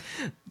course.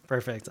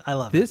 Perfect. I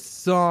love this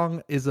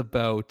song is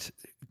about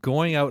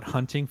going out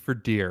hunting for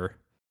deer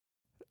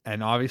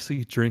and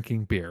obviously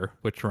drinking beer,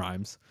 which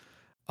rhymes,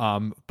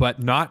 but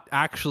not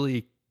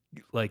actually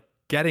like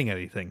getting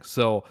anything.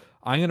 So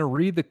I'm going to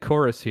read the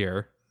chorus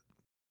here.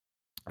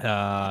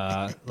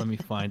 Let me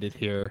find it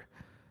here.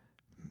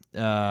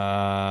 Hang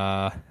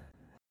on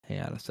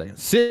a second.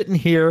 Sitting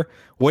here,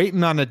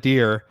 waiting on a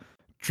deer,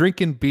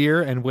 drinking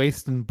beer and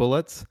wasting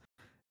bullets,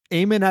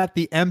 aiming at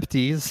the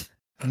empties,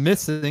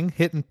 missing,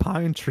 hitting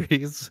pine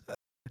trees.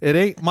 It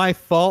ain't my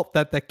fault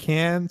that the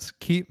cans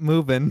keep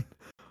moving.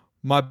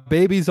 My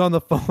baby's on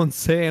the phone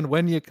saying,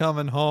 when you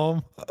coming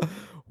home?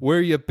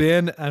 Where you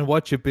been and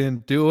what you been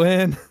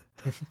doing?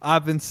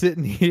 I've been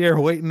sitting here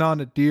waiting on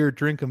a deer,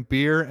 drinking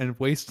beer and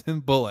wasting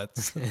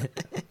bullets.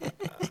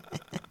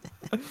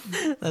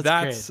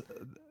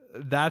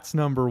 That's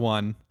number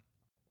one.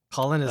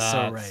 Colin is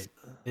so right.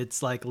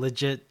 It's like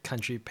legit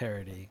country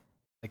parody.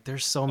 Like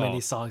there's so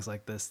many songs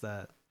like this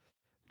that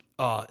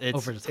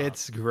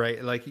it's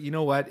great. Like, you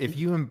know what? If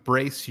you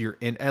embrace your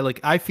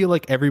I feel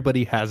like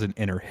everybody has an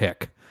inner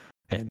hick.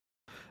 And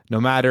no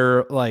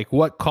matter like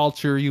what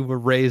culture you were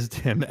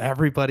raised in,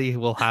 everybody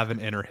will have an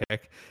inner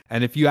hick.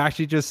 And if you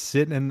actually just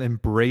sit and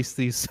embrace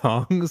these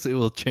songs, it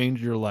will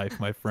change your life,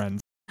 my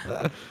friends.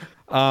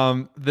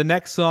 The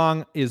next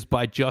song is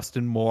by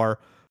Justin Moore.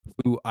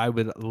 who I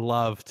would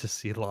love to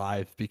see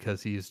live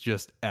because he's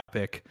just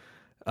epic.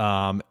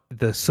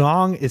 The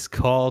song is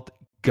called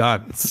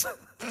Guns.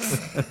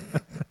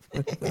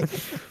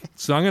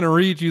 So I'm going to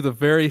read you the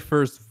very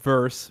first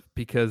verse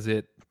because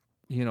it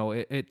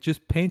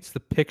just paints the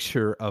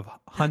picture of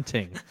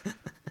hunting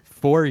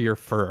for your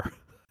fur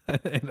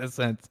in a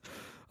sense.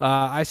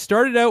 I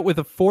started out with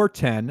a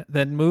 410,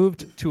 then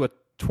moved to a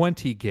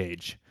 20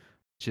 gauge,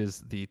 which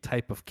is the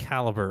type of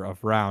caliber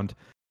of round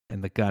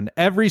in the gun.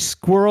 Every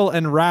squirrel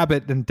and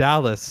rabbit in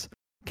Dallas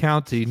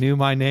County knew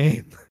my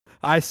name.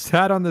 I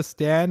sat on the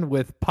stand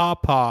with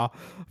Pawpaw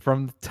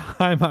from the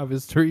time I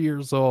was 3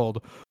 years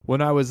old.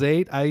 When I was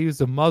 8, I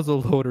used a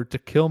muzzle loader to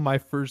kill my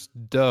first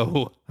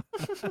doe.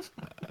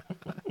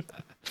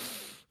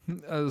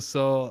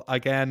 So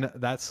again,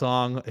 that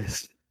song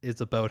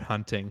is about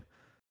hunting.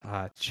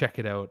 Check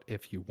it out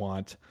if you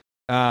want.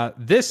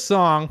 This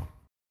song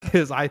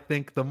is, I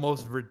think, the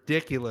most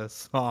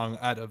ridiculous song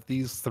out of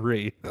these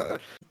three.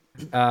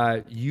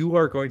 You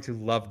are going to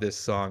love this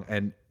song.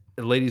 And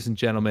ladies and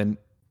gentlemen,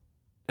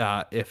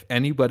 if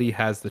anybody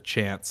has the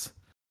chance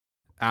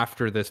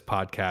after this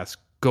podcast,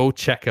 go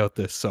check out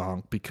this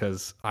song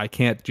because I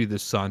can't do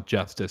this song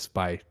justice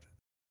by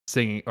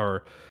singing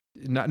or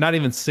not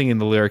even singing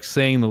the lyrics,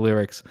 saying the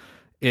lyrics.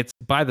 It's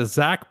by the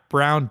Zac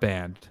Brown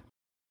Band.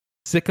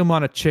 Sick 'em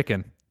on a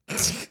chicken.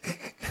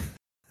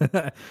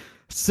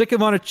 Sick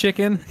 'em on a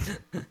chicken.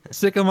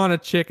 Sick 'em on a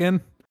chicken.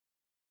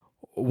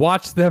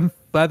 Watch them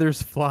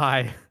feathers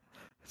fly.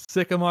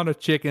 Sick 'em on a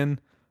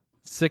chicken.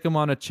 Sick 'em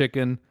on a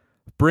chicken.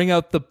 Bring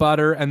out the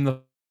butter and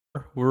the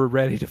we're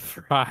ready to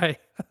fry.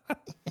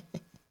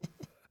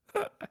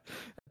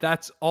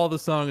 That's all the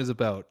song is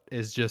about,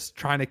 is just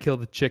trying to kill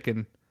the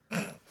chicken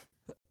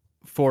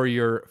for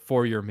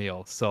your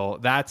meal. So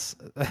that's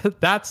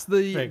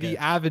the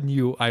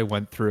avenue I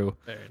went through.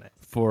 Very nice.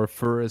 For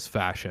fur as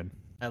fashion.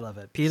 I love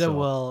it. PETA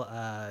we'll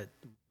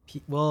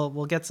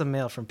get some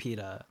mail from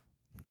PETA.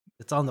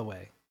 It's on the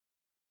way.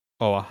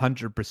 Oh,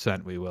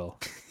 100% we will.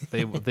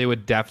 They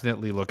would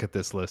definitely look at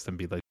this list and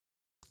be like,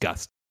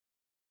 disgusted.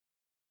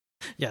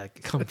 Yeah,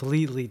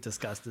 completely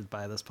disgusted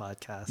by this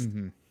podcast.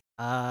 Mm-hmm.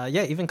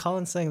 Yeah, even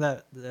Colin's saying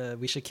that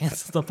we should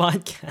cancel the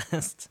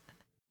podcast.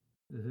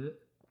 Mm-hmm.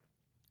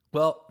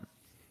 Well,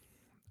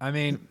 I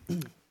mean,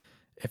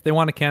 if they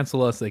want to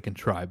cancel us, they can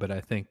try. But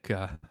I think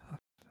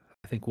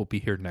we'll be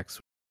here next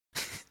week.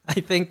 I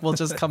think we'll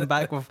just come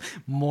back with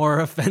more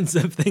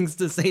offensive things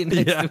to say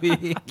next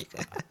week.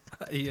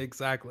 Yeah,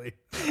 exactly.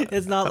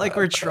 It's not like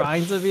we're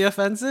trying to be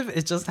offensive.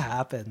 It just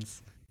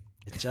happens.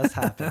 It just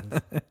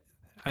happens.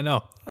 I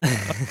know.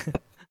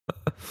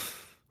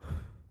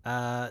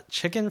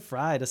 Chicken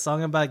fried, a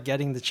song about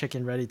getting the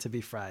chicken ready to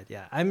be fried.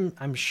 Yeah,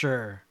 I'm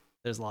sure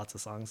there's lots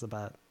of songs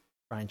about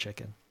frying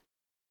chicken.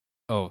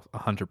 Oh,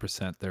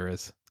 100% there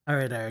is. All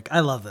right, Eric, I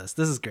love this.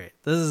 This is great.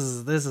 This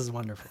is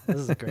wonderful. This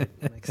is a great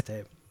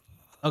mixtape.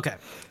 Okay,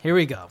 here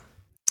we go.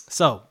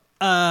 So,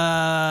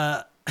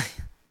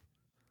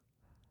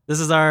 this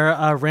is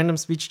our random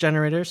speech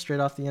generator straight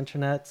off the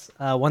internet.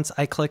 Once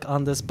I click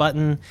on this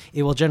button,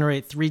 it will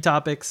generate 3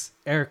 topics.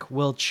 Eric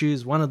will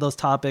choose one of those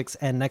topics,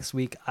 and next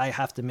week I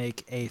have to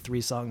make a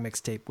 3-song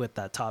mixtape with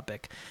that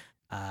topic.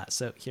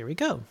 So here we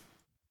go.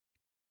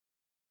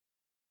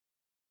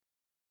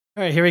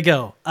 All right, here we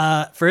go.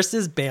 First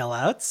is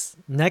bailouts.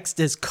 Next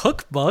is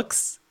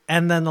cookbooks.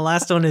 And then the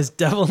last one is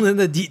devil in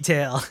the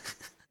detail.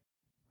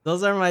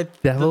 Those are my...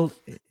 Devil...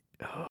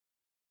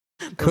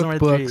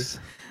 Cookbooks.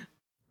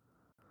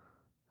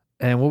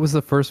 And what was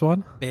the first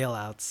one?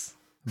 Bailouts.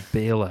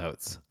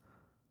 Bailouts.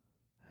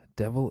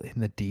 Devil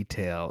in the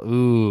detail.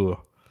 Ooh.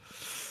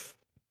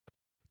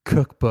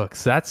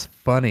 Cookbooks. That's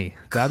funny.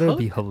 That would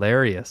be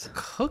hilarious.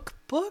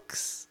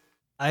 Cookbooks?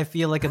 I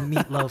feel like a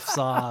Meatloaf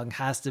song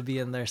has to be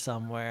in there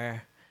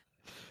somewhere.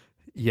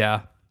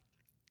 Yeah.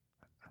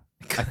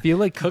 I feel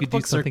like you could do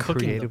Cookbooks something or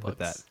cooking creative the with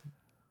that.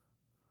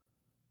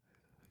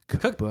 books.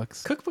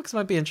 Cookbooks. Cookbooks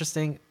might be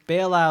interesting.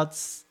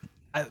 Bailouts.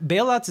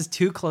 Bailouts is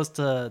too close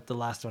to the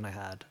last one I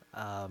had.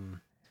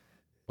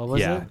 What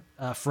was it?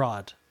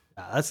 Fraud.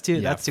 That's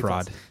too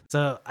fraud. close.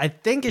 So I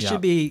think it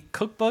should be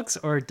cookbooks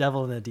or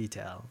devil in the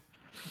detail.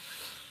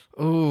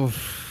 Oh,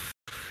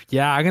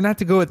 yeah. I'm gonna have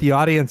to go with the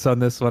audience on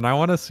this one. I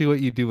want to see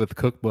what you do with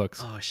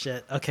cookbooks. Oh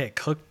shit. Okay,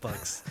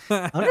 cookbooks.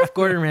 I wonder if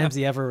Gordon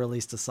Ramsay ever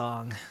released a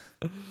song.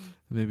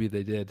 Maybe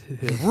they did.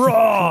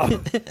 Raw.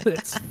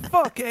 It's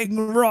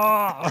fucking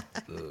raw.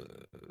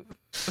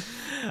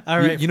 All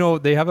right. You know,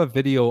 they have a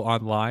video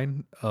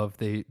online of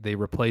they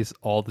replace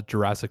all the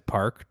Jurassic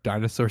Park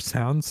dinosaur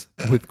sounds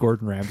with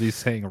Gordon Ramsay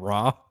saying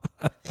raw.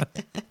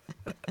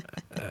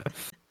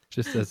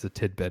 Just as a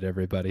tidbit,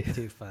 everybody.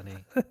 Too funny.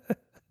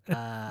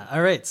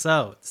 All right.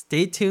 So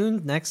stay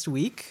tuned next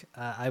week.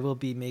 I will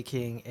be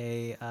making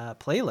a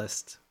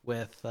playlist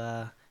with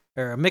or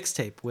a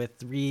mixtape with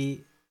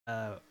three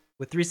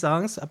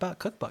songs about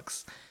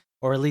cookbooks,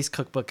 or at least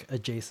cookbook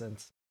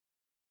adjacent.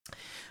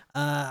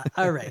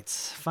 All right.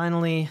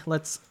 Finally,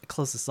 let's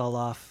close this all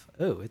off.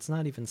 Oh, it's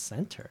not even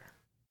center.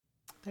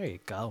 There you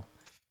go.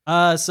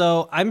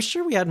 So I'm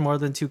sure we had more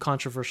than 2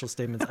 controversial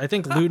statements. I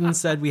think Luton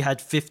said we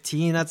had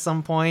 15 at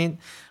some point.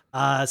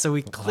 So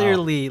we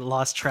clearly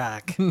lost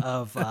track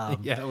of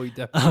yeah, we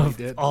definitely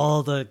did.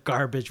 all the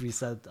garbage we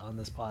said on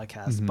this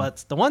podcast.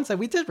 But the ones that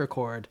we did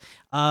record,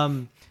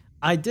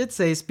 I did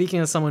say, speaking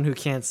of someone who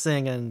can't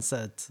sing, and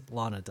said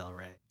Lana Del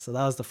Rey. So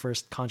that was the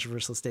first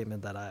controversial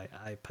statement that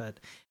I put.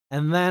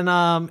 And then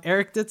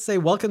Eric did say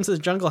Welcome to the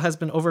Jungle has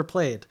been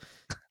overplayed.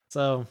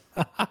 So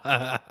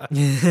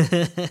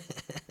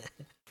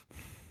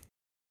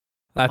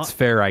that's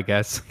fair, I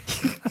guess.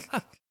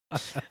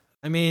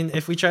 I mean,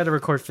 if we try to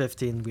record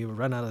 15, we would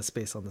run out of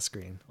space on the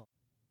screen.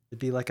 It'd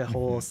be like a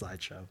whole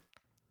slideshow.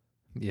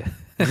 Yeah.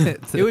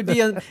 It would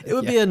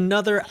be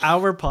another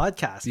hour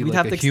podcast. We'd like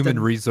have to human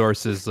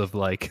resources of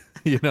like,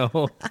 yeah,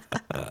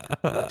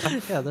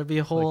 there'd be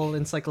a whole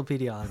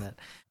encyclopedia on it.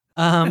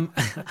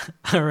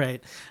 All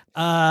right.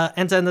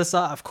 And to end this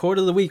off, quote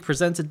of the week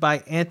presented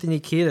by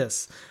Anthony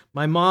Kiedis.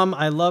 My mom,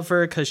 I love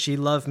her because she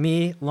loved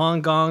me.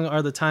 Long gone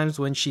are the times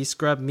when she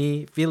scrubbed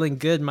me. Feeling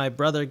good, my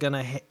brother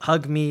gonna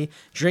hug me.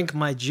 Drink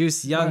my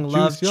juice, young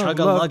love,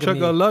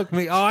 chug-a-lug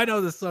me. Oh, I know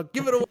this song.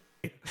 Give it away.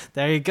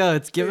 There you go.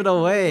 It's Give It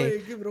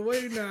Away. Give it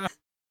away now.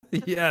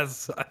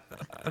 Yes.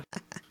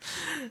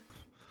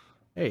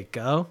 There you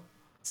go.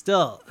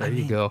 Still, there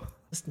you go.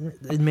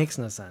 It makes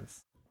no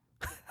sense.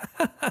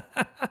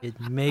 It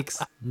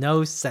makes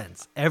no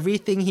sense.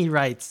 Everything he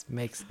writes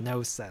makes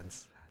no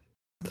sense.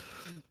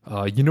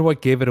 You know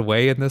what gave it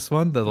away in this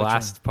one? The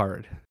last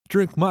part.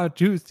 Drink my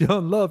juice,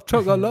 young love,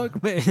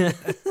 chug-a-lug me.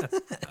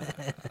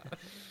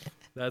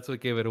 That's what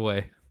gave it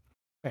away.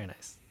 Very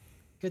nice.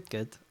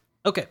 Good.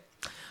 Okay.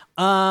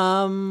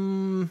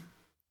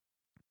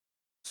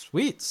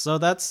 Sweet. So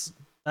that's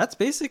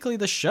basically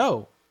the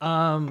show.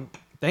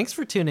 Thanks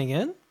for tuning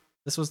in.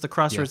 This was the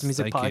Crossroads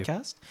Music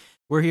Podcast.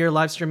 We're here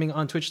live streaming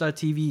on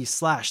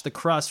twitch.tv/the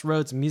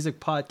Crossroads Music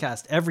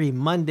Podcast every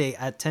Monday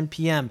at 10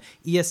 p.m.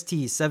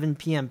 EST, 7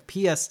 p.m.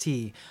 PST.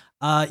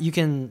 You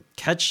can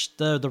catch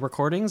the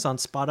recordings on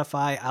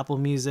Spotify, Apple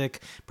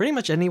Music, pretty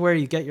much anywhere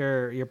you get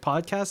your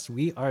podcast.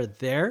 We are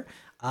there.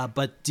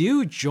 But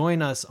do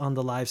join us on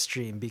the live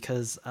stream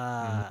because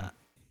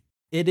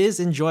it is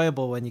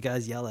enjoyable when you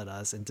guys yell at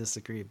us and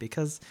disagree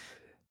because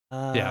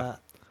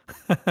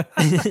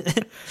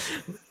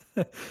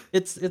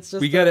it's just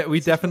we get it. We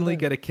definitely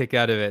get a kick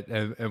out of it,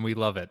 and we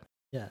love it.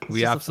 Yeah,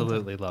 we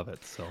absolutely love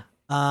it. So,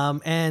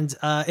 and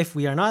if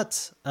we are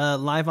not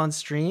live on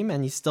stream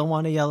and you still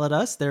want to yell at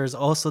us, there's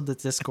also the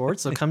Discord.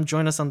 So come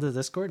join us on the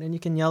Discord, and you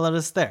can yell at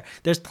us there.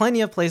 There's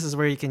plenty of places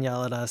where you can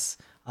yell at us.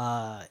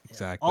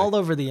 Exactly. All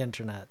over the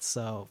internet.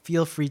 So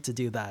feel free to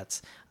do that.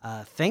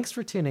 Thanks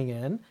for tuning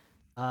in.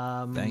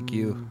 Thank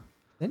you.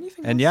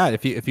 And yeah,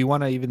 if you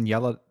want to even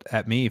yell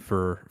at me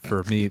for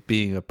me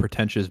being a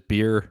pretentious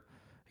beer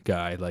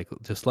guy, like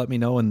just let me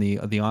know in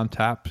the on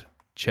tap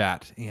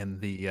chat in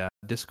the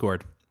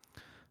Discord.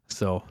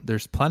 So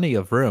there's plenty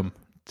of room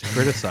to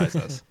criticize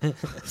us.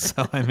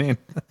 So I mean,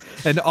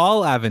 and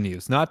all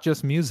avenues, not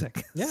just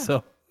music. Yeah.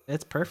 So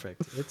it's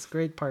perfect. It's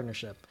great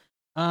partnership.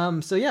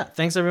 So yeah,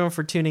 thanks everyone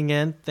for tuning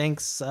in.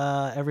 Thanks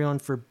everyone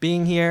for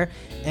being here,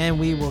 and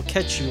we will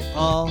catch you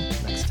all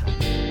next time.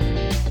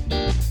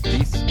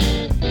 Peace.